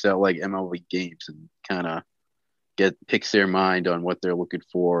and checks out like MLB games and kind of picks their mind on what they're looking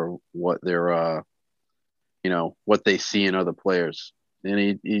for, what they're what they see in other players.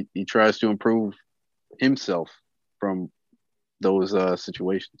 And he tries to improve himself from those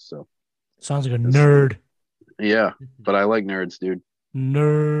situations. So sounds like a nerd. Yeah, but I like nerds, dude.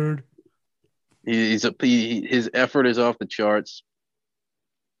 Nerd. His effort is off the charts.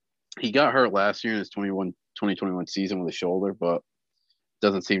 He got hurt last year in his 2021 season with a shoulder, but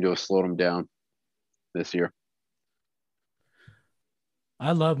doesn't seem to have slowed him down this year.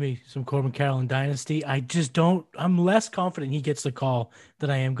 I love me some Corbin Carroll in Dynasty. I'm less confident he gets the call than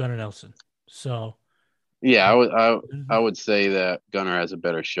I am Gunnar Nelson. So, yeah, I would say that Gunnar has a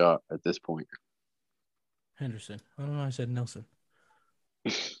better shot at this point. Henderson. I don't know. I said Nelson.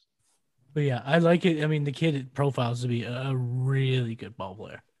 But yeah, I like it. I mean, the kid profiles to be a really good ball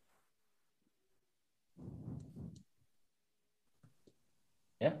player.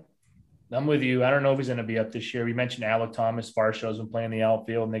 Yeah, I'm with you. I don't know if he's going to be up this year. We mentioned Alec Thomas. Varshaw's been playing the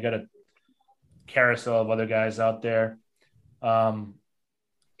outfield, and they got a carousel of other guys out there.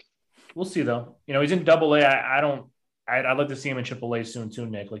 We'll see, though. He's in Double-A. I'd like to see him in Triple-A soon, too,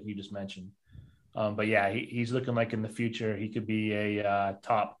 Nick, like you just mentioned. But yeah, he's looking like in the future he could be a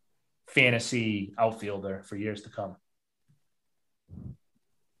top fantasy outfielder for years to come.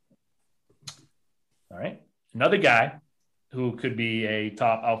 All right. Another guy who could be a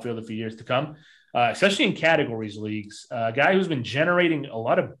top outfielder for years to come, especially in categories leagues, a guy who's been generating a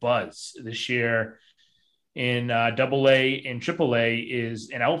lot of buzz this year in Double-A and Triple-A is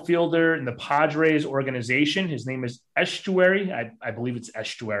an outfielder in the Padres organization. His name is Estuary. I believe it's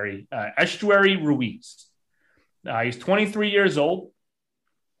Estuary. Estuary Ruiz. He's 23 years old,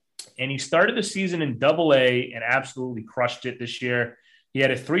 and he started the season in Double-A and absolutely crushed it this year. He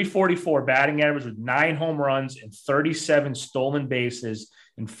had a .344 batting average with 9 home runs and 37 stolen bases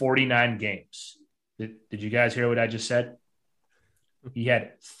in 49 games. Did you guys hear what I just said? He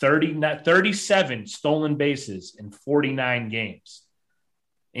had 37 stolen bases in 49 games.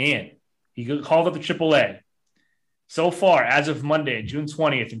 And he called up to AAA. So far, as of Monday, June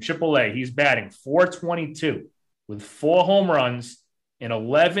 20th, in AAA, he's batting .422 with 4 home runs and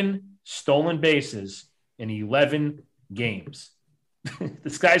 11 stolen bases in 11 games.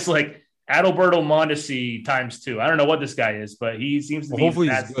 This guy's like Adalberto Mondesi times 2. I don't know what this guy is, but he seems to be. Hopefully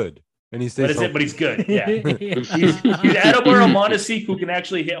he's good. And he stays but he's good. Yeah. he's Adalberto Mondesi who can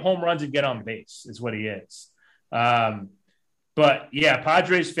actually hit home runs and get on base is what he is. But yeah,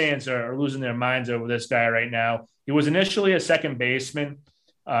 Padres fans are losing their minds over this guy right now. He was initially a second baseman.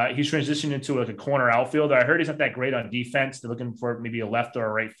 He's transitioned into like a corner outfielder. I heard he's not that great on defense. They're looking for maybe a left or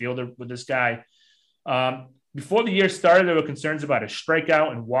a right fielder with this guy. Before the year started, there were concerns about his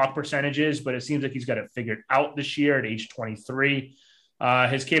strikeout and walk percentages, but it seems like he's got it figured out this year at age 23.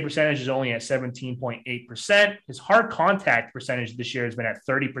 His K percentage is only at 17.8%. His hard contact percentage this year has been at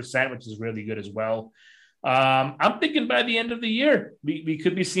 30%, which is really good as well. I'm thinking by the end of the year, we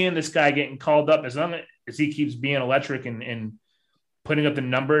could be seeing this guy getting called up as long as he keeps being electric and putting up the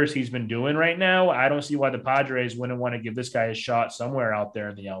numbers he's been doing right now. I don't see why the Padres wouldn't want to give this guy a shot somewhere out there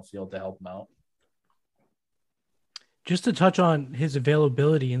in the outfield to help him out. Just to touch on his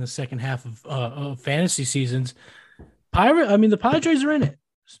availability in the second half of fantasy seasons, the Padres are in it,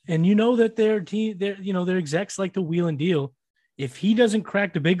 and you know that their team, their execs like to wheel and deal. If he doesn't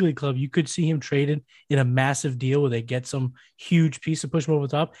crack the big league club, you could see him traded in a massive deal where they get some huge piece to push him over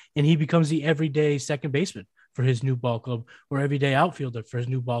the top, and he becomes the everyday second baseman for his new ball club or everyday outfielder for his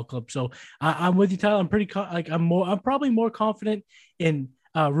new ball club. So I'm with you, Tyler. I'm probably more confident in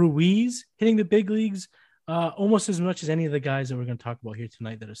Ruiz hitting the big leagues almost as much as any of the guys that we're going to talk about here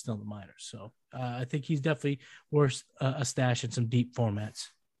tonight that are still in the minors. So I think he's definitely worth a stash in some deep formats.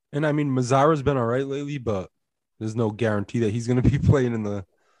 And I mean, Mazara's been all right lately, but there's no guarantee that he's going to be playing in the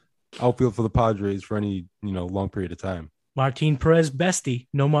outfield for the Padres for any, long period of time. Martin Perez bestie,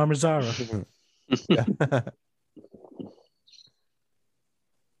 Nomar Mazara.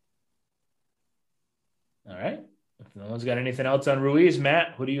 All right. If no one's got anything else on Ruiz,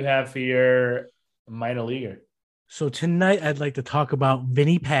 Matt, who do you have for your minor leaguer? So tonight I'd like to talk about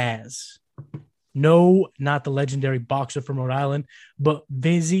Vinny Paz. No, not the legendary boxer from Rhode Island, but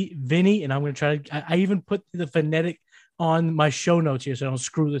Vinny, and I'm going to try to, I even put the phonetic on my show notes here so I don't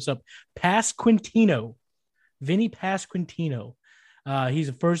screw this up. Pasquantino. Vinny Pasquantino. He's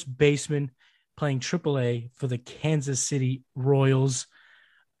a first baseman playing AAA for the Kansas City Royals.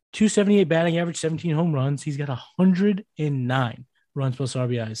 278 batting average, 17 home runs. He's got 109 runs plus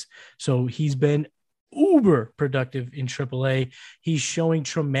RBIs. So he's been uber productive in AAA. He's showing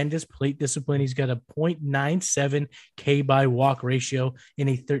tremendous plate discipline. He's got a .97 K by walk ratio and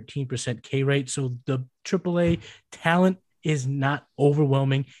a 13% K rate. So the AAA talent is not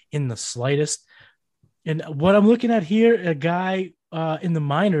overwhelming in the slightest. And what I'm looking at here, a guy in the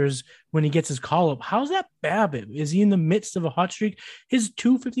minors when he gets his call up. How's that BABIP? Is he in the midst of a hot streak? His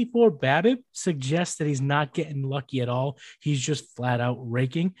 254 BABIP suggests that he's not getting lucky at all. He's just flat out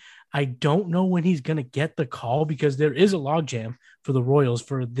raking. I don't know when he's going to get the call because there is a logjam for the Royals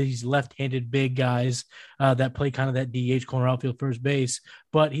for these left-handed big guys that play kind of that DH corner outfield first base.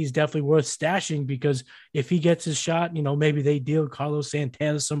 But he's definitely worth stashing because if he gets his shot, maybe they deal Carlos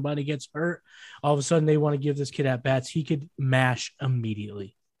Santana, somebody gets hurt. All of a sudden they want to give this kid at bats. He could mash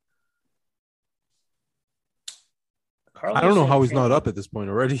immediately. I don't know how he's not up at this point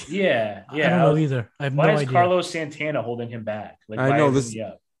already. Yeah. I don't know either. I have no idea. Why is Carlos Santana holding him back? I know this.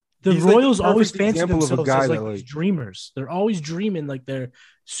 The He's Royals like the always perfect fancy example of a themselves guy as that, these dreamers. They're always dreaming like they're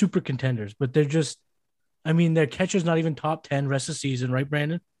super contenders, but they're just, their catcher's not even top 10 rest of the season, right,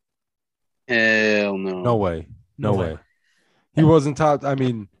 Brandon? Hell no. No way. No way. He wasn't top. All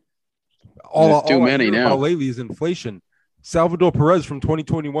There's too many now. Lately is inflation. Salvador Perez from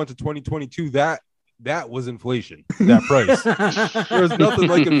 2021 to 2022, that was inflation, that price. There's nothing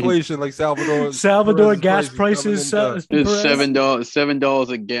like inflation like Salvador gas prices. It's $7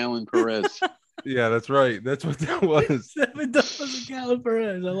 a gallon Perez. Yeah, that's right. That's what that was. $7 a gallon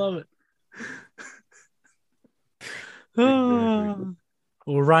Perez. I love it. Exactly.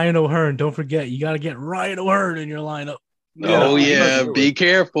 Well, Ryan O'Hearn, don't forget, you got to get Ryan O'Hearn in your lineup. Be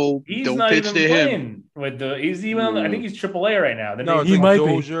careful. He's don't not pitch even to playing him. With he's even. I think he's AAA right now. He might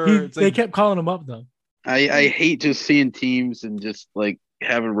be. They kept calling him up though. I hate just seeing teams and just like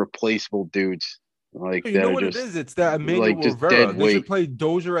having replaceable dudes like you that. know what just, it is? It's that Emmanuel Rivera. They should play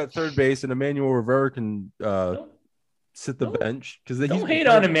Dozier at third base, and Emmanuel Rivera can sit the bench because don't hate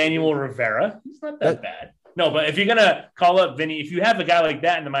on Emmanuel Rivera. He's not that bad. No, but if you're gonna call up Vinny, if you have a guy like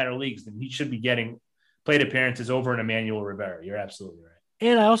that in the minor leagues, then he should be getting plate appearances over an Emmanuel Rivera. You're absolutely right.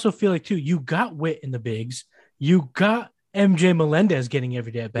 And I also feel like too, you got Witt in the bigs. You got MJ Melendez getting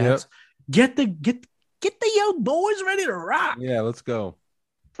every day at bats. Yep. Get the young boys ready to rock. Yeah, let's go.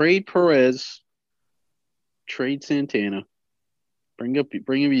 Trade Perez. Trade Santana. Bring him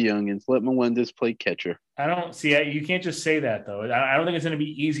your youngins. Let Melendez play catcher. I don't see it. You can't just say that though. I don't think it's going to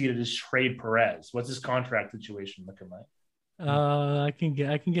be easy to just trade Perez. What's his contract situation looking like? I can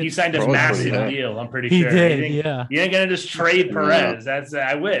get. He signed a massive deal. I'm pretty sure he did. Yeah, you ain't gonna just trade Perez. That's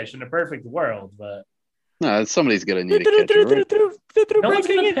I wish in a perfect world, but no, somebody's gonna need a catcher. Right? No one's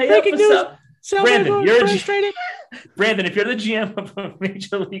gonna pay up for stuff. Brandon, Brandon, if you're the GM of a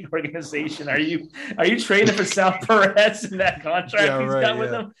major league organization, are you trading for Sal Perez in that contract he's got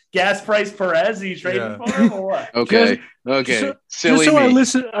with him? Gas price Perez, are you trading for him or what? Okay. Silly me.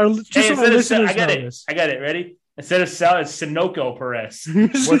 I got it. Ready? Instead of Sal, it's Sunoco Perez.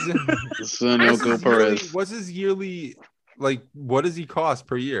 Sunoco Perez. What's his yearly, what does he cost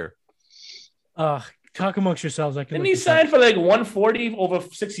per year? Talk amongst yourselves. Didn't he sign for 140 over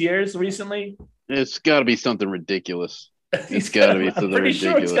 6 years recently? It's got to be something ridiculous. It's got to be something ridiculous. I'm pretty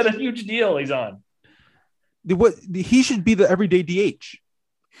sure it's got a huge deal he's on. He should be the everyday DH.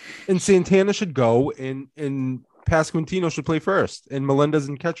 And Santana should go, and Pasquantino should play first, and Melendez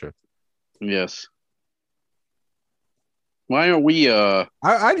and catcher. Yes. Why are we I'd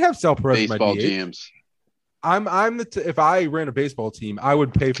have Sal Perez baseball my DH. GMs? If I ran a baseball team, I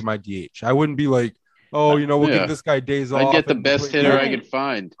would pay for my DH. I wouldn't be like, we'll give this guy days off. I'd get the best hitter I could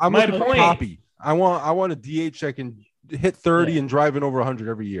find. I'm looking for Poppy. I want a DH that can hit 30 and drive in over 100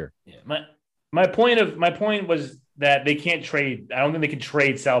 every year. Yeah. My point was that they can't trade. I don't think they can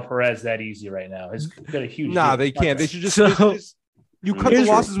trade Sal Perez that easy right now. He's got a huge. They can't. They should just you cut the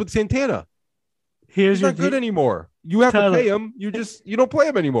losses with Santana. He's not good anymore. You have to pay him. You don't play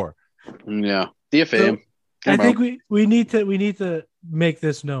him anymore. Yeah, DFA him. I think we need to make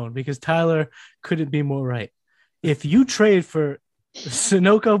this known because Tyler couldn't be more right. If you trade for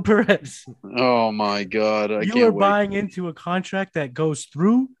Sunoco Perez, oh my God, you are buying into a contract that goes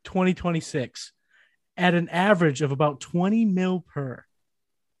through 2026 at an average of about $20 million per.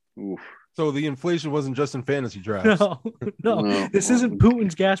 Oof. So the inflation wasn't just in fantasy drafts. No. This isn't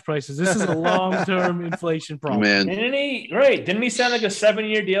Putin's gas prices. This is a long-term inflation problem. Man. Didn't he sign a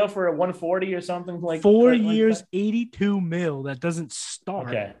 7-year deal for a 140 or something 4 years, $82 million. That doesn't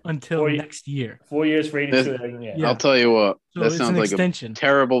start until next year. 4 years for 82. Yeah. I'll tell you what. So that sounds like a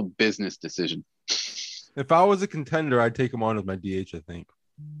terrible business decision. If I was a contender, I'd take him on as my DH, I think.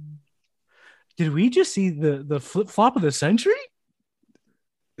 Did we just see the flip-flop of the century?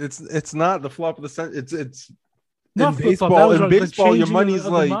 It's not the flop of the century. It's not in baseball. In baseball, your money's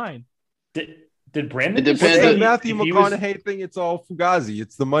Did Brandon? It's that Matthew McConaughey thing. It's all fugazi.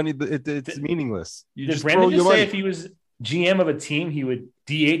 It's the money. It's meaningless. Did Brandon just say if he was GM of a team, he would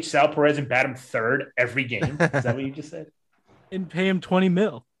DH Sal Perez and bat him third every game? Is that what you just said? And pay him $20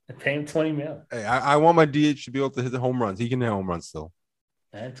 million. Pay him $20 million. Hey, I want my DH to be able to hit the home runs. He can hit home runs still.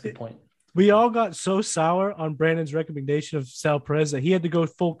 That's a good point. We all got so sour on Brandon's recommendation of Sal Perez that he had to go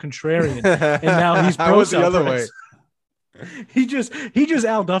full contrarian, and now he's I pro went the Sal other Perez. He just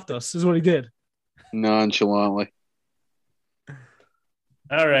Al Duffed us, is what he did. Nonchalantly.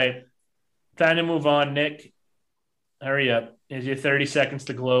 All right. Time to move on, Nick. Hurry up. Here's your 30 seconds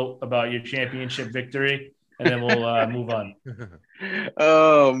to gloat about your championship victory, and then we'll move on.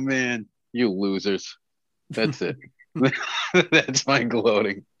 Oh, man. You losers. That's it. That's my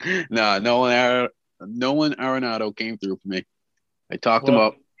gloating. Nah, Nolan Arenado came through for me. I talked him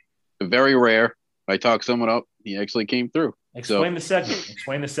up. Very rare. I talked someone up. He actually came through. Explain the segment.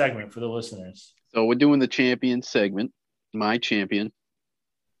 Explain the segment for the listeners. So we're doing the champion segment, my champion.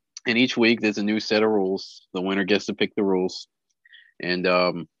 And each week there's a new set of rules. The winner gets to pick the rules.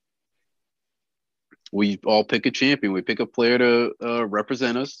 And we all pick a champion. We pick a player to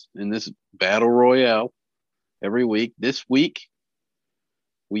represent us in this battle royale every week. This week,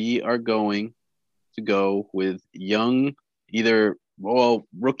 we are going to go with young,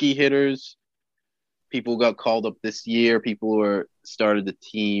 rookie hitters, people who got called up this year, people who started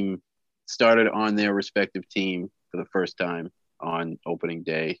on their respective team for the first time on opening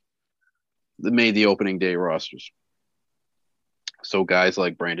day. They made the opening day rosters. So guys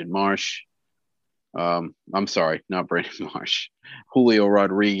like Brandon Marsh, I'm sorry, not Brandon Marsh, Julio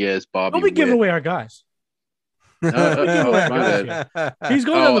Rodriguez, Bobby Don't be giving Witt. away our guys. My bad. He's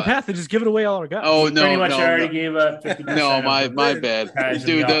going down the path of just giving away all our guys. Oh no! Pretty much no, already no. gave up 50%. No, my bad, guys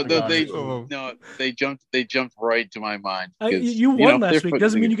dude. in the They jumped right to my mind. You won last week.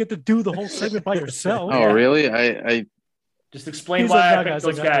 Doesn't mean you get to do the whole segment by yourself. Oh, really? I just explain He's why like, I picked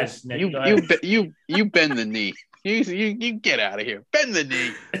those guys. Nick. you bend the knee. You get out of here. Bend the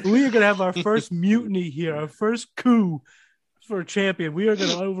knee. We are gonna have our first mutiny here, our first coup for a champion. We are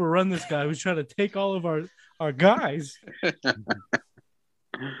gonna overrun this guy who's trying to take all of our guys.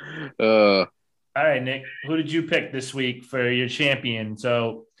 All right, Nick. Who did you pick this week for your champion?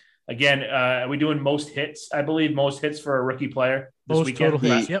 So again, are we doing most hits? I believe most hits for a rookie player this Most weekend.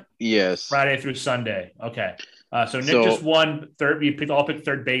 total hits. Yep. Yes. Friday through Sunday. Okay. So Nick just won third. We all picked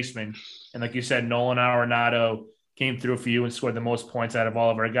third baseman, and like you said, Nolan Arenado came through for you and scored the most points out of all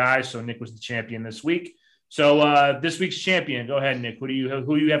of our guys. So Nick was the champion this week. So this week's champion, go ahead, Nick. Who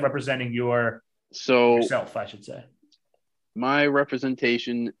you have representing yourself, I should say. My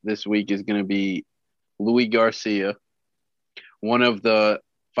representation this week is going to be Louis Garcia, one of the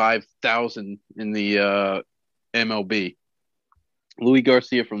 5,000 in the MLB. Louis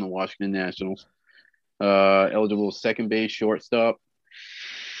Garcia from the Washington Nationals, eligible second base, shortstop.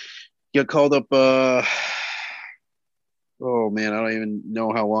 Got called up. Oh man, I don't even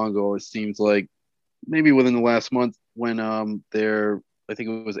know how long ago. It seems like maybe within the last month when I think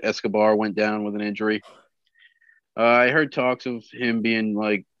it was Escobar went down with an injury. I heard talks of him being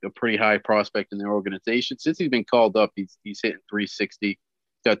like a pretty high prospect in their organization. Since he's been called up, he's hitting 360. He's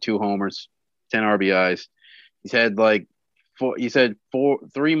got 2 homers, 10 RBIs. He's had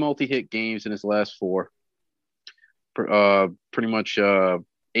three multi-hit games in his last 4. Pretty much 8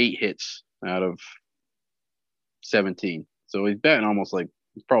 hits out of 17. So he's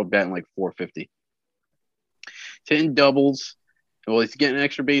probably batting like 450. 10 doubles. Well, he's getting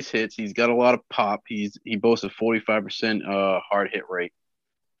extra base hits. He's got a lot of pop. He boasts a 45% hard hit rate.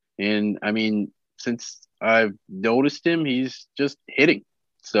 And I mean, since I've noticed him, he's just hitting.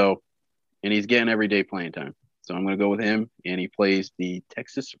 So, and he's getting everyday playing time. So I'm going to go with him, and he plays the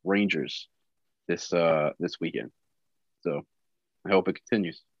Texas Rangers this weekend. So I hope it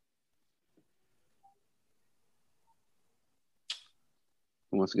continues.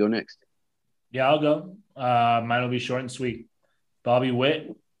 Who wants to go next? Yeah, I'll go. Mine will be short and sweet. Bobby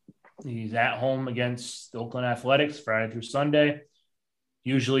Witt. He's at home against the Oakland Athletics Friday through Sunday.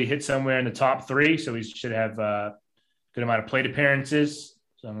 Usually hits somewhere in the top 3, so he should have a good amount of plate appearances.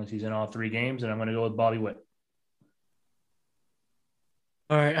 So I'm going to he's in all 3 games, and I'm going to go with Bobby Witt.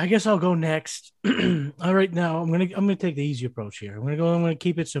 All right, I guess I'll go next. All right, now I'm gonna take the easy approach here. I'm gonna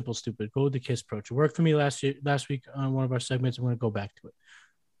keep it simple, stupid. Go with the KISS approach. It worked for me last week on one of our segments. I'm gonna go back to it.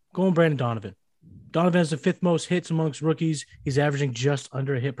 Going Brandon Donovan. Donovan has the 5th most hits amongst rookies. He's averaging just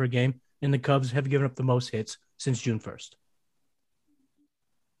under a hit per game, and the Cubs have given up the most hits since June 1st.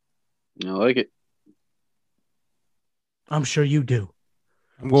 I like it. I'm sure you do.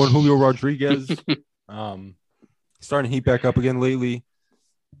 I'm going Julio Rodriguez. Starting to heat back up again lately.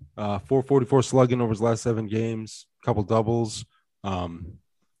 444 slugging over his last 7 games. Couple doubles.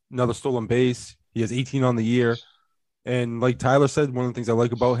 Another stolen base. He has 18 on the year. And like Tyler said, one of the things I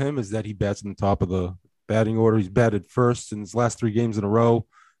like about him is that he bats in the top of the batting order. He's batted first in his last 3 games in a row.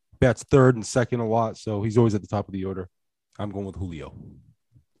 bats third and second a lot, so he's always at the top of the order. I'm going with Julio.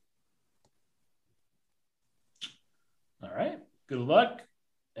 All right. Good luck.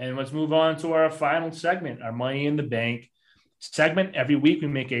 And let's move on to our final segment, our Money in the Bank segment. Every week we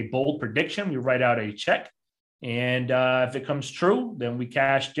make a bold prediction. We write out a check. And if it comes true, then we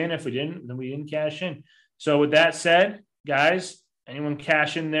cashed in. If we didn't, then we didn't cash in. So with that said, guys, anyone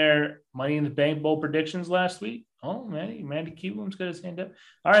cash in their Money in the Bank bold predictions last week? Oh, Mandy Keeblem's got his hand up.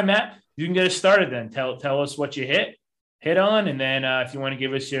 All right, Matt, you can get us started then. Tell us what you hit on. And then if you want to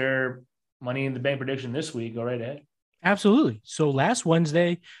give us your Money in the Bank prediction this week, go right ahead. Absolutely. So last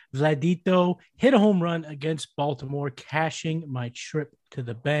Wednesday, Vladito hit a home run against Baltimore, cashing my trip to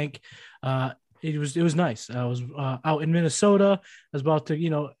the bank. It was nice. I was out in Minnesota. I was about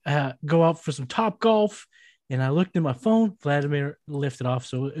to, go out for some Top Golf, and I looked at my phone. Vladimir lifted off,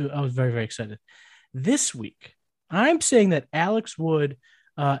 so I was very, very excited. This week, I'm saying that Alex Wood,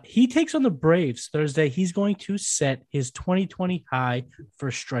 he takes on the Braves Thursday. He's going to set his 2020 high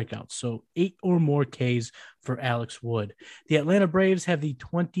for strikeouts, so 8 or more Ks for Alex Wood. The Atlanta Braves have the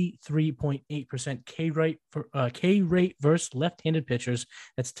 23.8% K rate versus left-handed pitchers.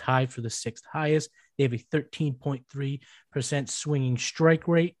 That's tied for the 6th highest. They have a 13.3% swinging strike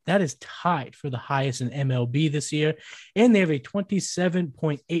rate. That is tied for the highest in MLB this year. And they have a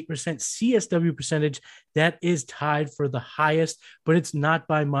 27.8% CSW percentage. That is tied for the highest, but it's not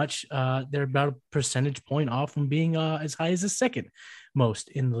by much. They're about a percentage point off from being as high as the second most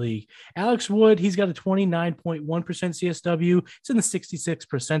in the league. Alex Wood, he's got a 29.1% CSW. It's in the 66th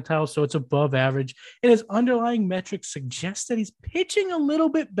percentile, so it's above average. And his underlying metrics suggest that he's pitching a little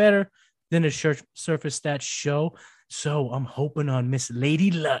bit better than his surface stats show. So I'm hoping on Miss Lady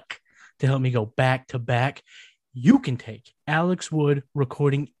Luck to help me go back to back. You can take Alex Wood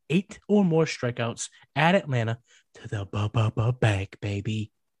recording 8 or more strikeouts at Atlanta to the bank,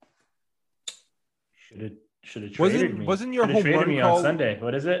 baby. Should have traded me. Wasn't your home traded run me call on Sunday?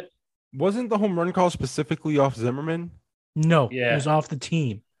 What is it? Wasn't the home run call specifically off Zimmerman? No, Yeah. It was off the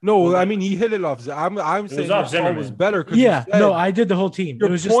team. No, I mean he hit it off. I'm saying the call was better. Yeah, no, I did the whole team. Your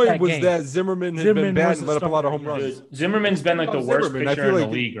it was just point that was game. that Zimmerman had been bad and let up a lot of home runs. Zimmerman's been like the worst Zimmerman, I pitcher feel in like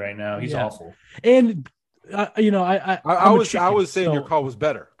the league right now. He's awful. And I was saying your call was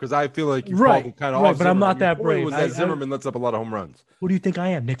better because I feel like you called it kind of off. But I'm not that brave. Was that Zimmerman lets up a lot of home runs? What do you think I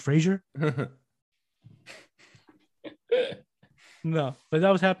am, Nick Frazier? No, but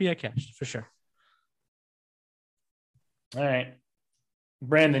I was happy I cashed for sure. All right,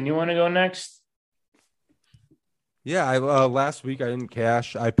 Brandon, you want to go next? Yeah, last week I didn't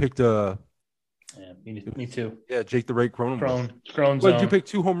cash. I picked Yeah, me too. Yeah, Jake the Rake Cronenberg. But you picked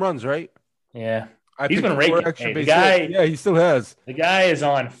 2 home runs, right? Yeah. He's been raking. Hey, the guy, yeah, he still has. The guy is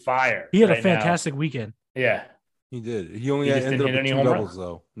on fire. He had a fantastic weekend. Yeah. He did. He only ended up with 2 doubles,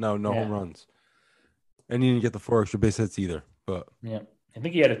 though. No home runs. And he didn't get the 4 extra base hits either. But yeah, I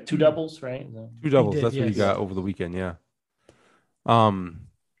think he had 2 doubles, right? 2 doubles. That's what he got over the weekend. Yeah.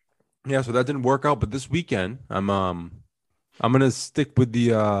 Yeah. So that didn't work out. But this weekend, I'm gonna stick with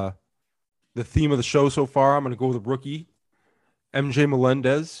the theme of the show so far. I'm gonna go with a rookie, MJ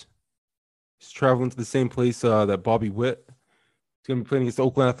Melendez. He's traveling to the same place that Bobby Witt. He's gonna be playing against the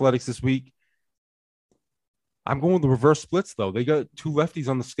Oakland Athletics this week. I'm going with the reverse splits though. They got 2 lefties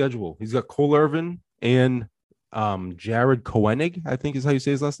on the schedule. He's got Cole Irvin and Jared Koenig, I think is how you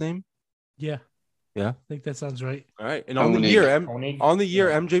say his last name. Yeah. I think that sounds right. All right. And on the year,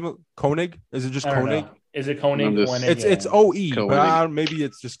 MJ Koenig, is it just Koenig? Is it Koenig? It's OE, but maybe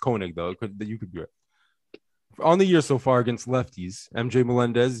it's just Koenig though. You could be right. On the year so far against lefties, MJ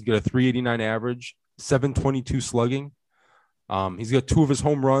Melendez has got a 389 average, 722 slugging. He's got 2 of his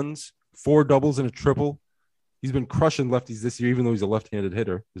home runs, 4 doubles and a triple. He's been crushing lefties this year, even though he's a left-handed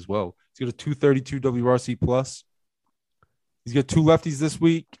hitter as well. He's got a 232 WRC plus. He's got 2 lefties this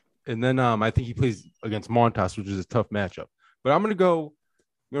week, and then I think he plays against Montas, which is a tough matchup. But I'm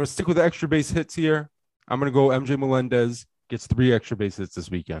gonna stick with the extra base hits here. I'm gonna go MJ Melendez gets 3 extra base hits this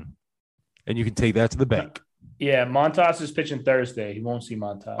weekend, and you can take that to the bank. Yeah, Montas is pitching Thursday. He won't see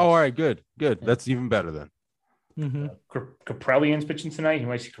Montas. Oh, all right, good. Yeah. That's even better then. Mm-hmm. Kaprelian's pitching tonight. He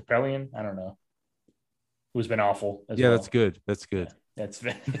might see Kaprelian. I don't know. Who's been awful as well. That's good. That's good. It's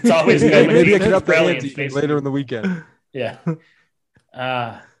always good. Maybe I can up the ante later in the weekend. Yeah.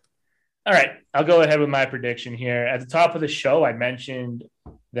 All right. I'll go ahead with my prediction here. At the top of the show, I mentioned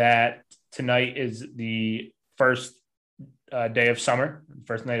that tonight is the first day of summer,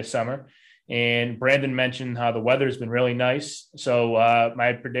 first night of summer. And Brandon mentioned how the weather's been really nice. So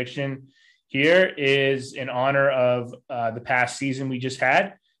my prediction here is in honor of the past season we just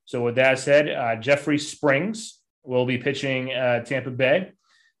had. So with that said, Jeffrey Springs will be pitching Tampa Bay.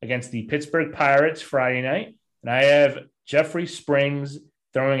 against the Pittsburgh Pirates Friday night. And I have Jeffrey Springs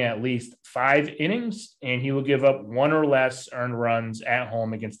throwing at least 5 innings, and he will give up 1 or less earned runs at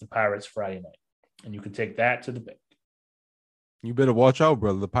home against the Pirates Friday night. And you can take that to the bank. You better watch out,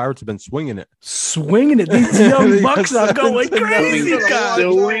 brother. The Pirates have been swinging it. Swinging it. These young bucks are going crazy, guys.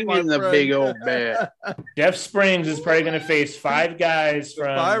 Swinging the big old bat. Jeff Springs is probably going to face 5 guys from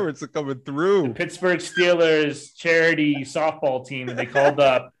the Pirates are coming through. the Pittsburgh Steelers charity softball team that they called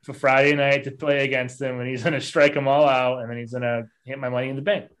up for Friday night to play against him, and he's going to strike them all out, and then he's going to hit my money in the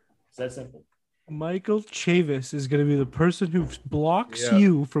bank. It's that simple. Michael Chavis is going to be the person who blocks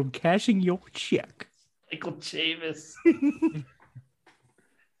you from cashing your check. Michael Chavis.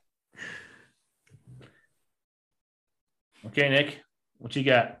 Okay, Nick, what you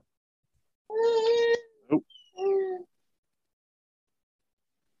got?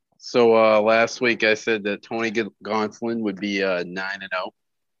 So last week I said that Tony Gonsolin would be 9-0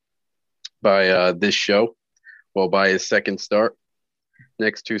 by this show. Well, by his second start.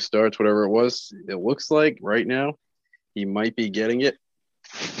 Next 2 starts, whatever it was. It looks like right now he might be getting it.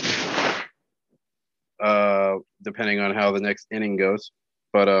 Depending on how the next inning goes.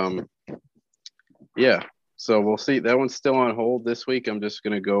 But yeah. So we'll see. That one's still on hold this week. I'm just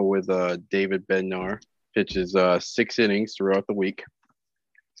gonna go with David Bednar. Pitches 6 innings throughout the week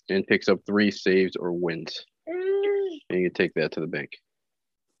and picks up 3 saves or wins. And you can take that to the bank.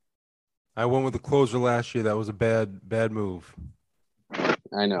 I went with the closer last year. That was a bad move.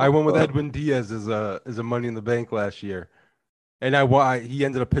 I know. I went with Edwin Diaz as a money in the bank last year, and he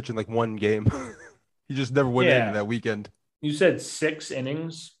ended up pitching like 1 game. He just never went in that weekend. You said 6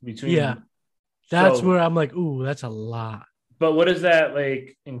 innings between. Yeah, that's where I'm like, ooh, that's a lot. But what does that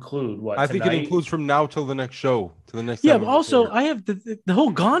like include? What I think it includes from now till the next show, to the next. Yeah, but also I have the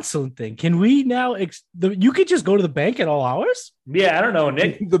whole Gonsolin thing. Can we now? You could just go to the bank at all hours. Yeah, I don't know,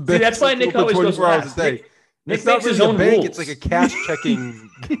 Nick. See, that's why Nick always goes last. Nick makes his own bank. rules. It's like a cash checking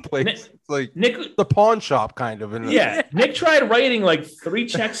place. It's like Nick, the pawn shop kind of. Yeah, Nick tried writing like 3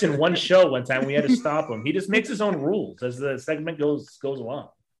 checks in one show one time. We had to stop him. He just makes his own rules as the segment goes along.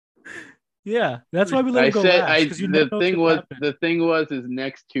 Yeah, that's why we let him go last. The thing was his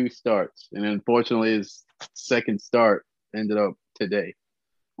next 2 starts, and unfortunately his second start ended up tonight.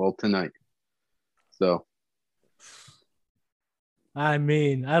 So, I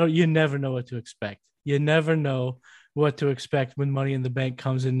mean, you never know what to expect. You never know what to expect when Money in the Bank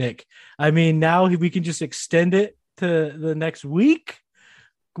comes in, Nick. I mean, now we can just extend it to the next week.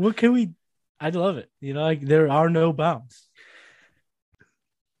 What can we? I love it. Like there are no bounds.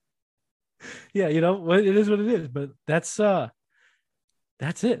 Yeah, it is what it is. But that's it.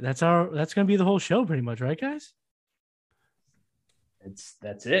 That's gonna be the whole show, pretty much, right, guys?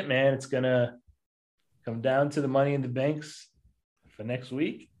 That's it, man. It's gonna come down to the Money in the Banks for next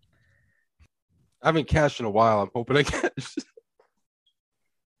week. I haven't cashed in a while. I'm hoping I cash.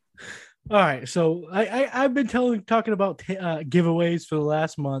 All right, so I've been talking about giveaways for the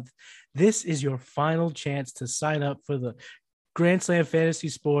last month. This is your final chance to sign up for the Grand Slam Fantasy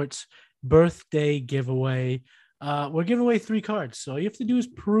Sports birthday giveaway. We're giving away 3 cards. So all you have to do is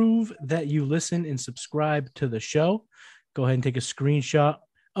prove that you listen and subscribe to the show. Go ahead and take a screenshot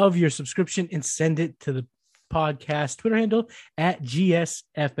of your subscription and send it to the podcast Twitter handle at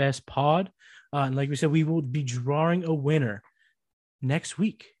GSFSPod. And like we said, we will be drawing a winner next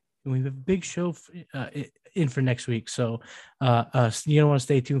week. And we have a big show in for next week. So you don't want to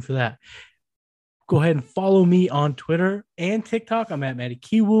stay tuned for that. Go ahead and follow me on Twitter and TikTok. I'm at Matty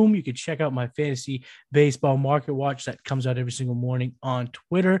Kiwoom. You can check out my fantasy baseball market watch that comes out every single morning on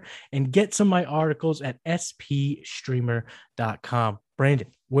Twitter, and get some of my articles at spstreamer.com. Brandon,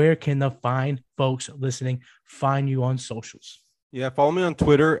 where can the fine folks listening find you on socials? Yeah, follow me on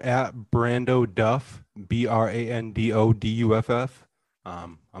Twitter at Brando Duff, BrandoDuff.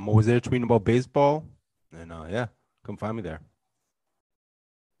 I'm always there tweeting about baseball, and come find me there.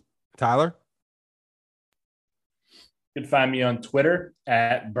 Tyler? You can find me on Twitter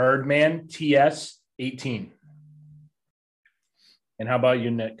at BirdmanTS18. And how about you,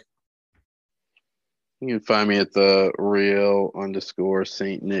 Nick? You can find me at the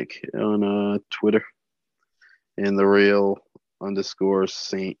real_Saint Nick on Twitter, and the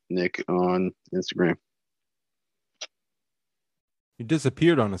real_Saint Nick on Instagram. You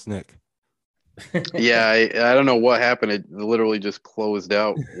disappeared on us, Nick. Yeah, I don't know what happened. It literally just closed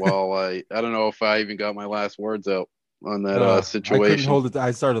out while I don't know if I even got my last words out on that situation. I couldn't hold it. I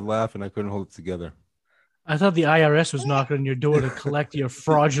started laughing. I couldn't hold it together. I thought the IRS was knocking on your door to collect your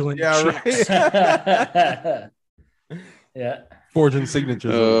fraudulent checks. Right. Yeah. Forging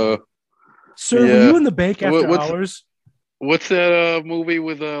signatures. Sir, were you in the bank after hours? What's that movie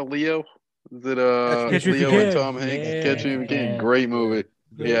with Leo? Is it Catch Me If You Leo and Can. Tom Hanks? Yeah. Catch Me If You Can. Great movie.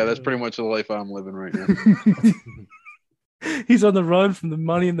 Yeah, that's pretty much the life I'm living right now. He's on the run from the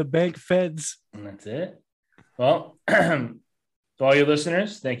Money in the Bank feds. And that's it. Well, to all your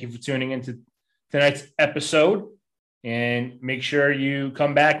listeners, thank you for tuning into tonight's episode. And make sure you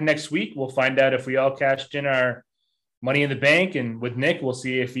come back next week. We'll find out if we all cashed in our Money in the Bank. And with Nick, we'll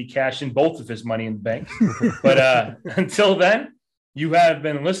see if he cashed in both of his Money in the Bank. But until then, you have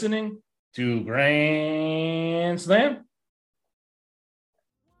been listening to Grand Slam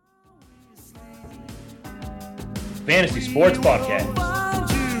Fantasy Sports Podcast.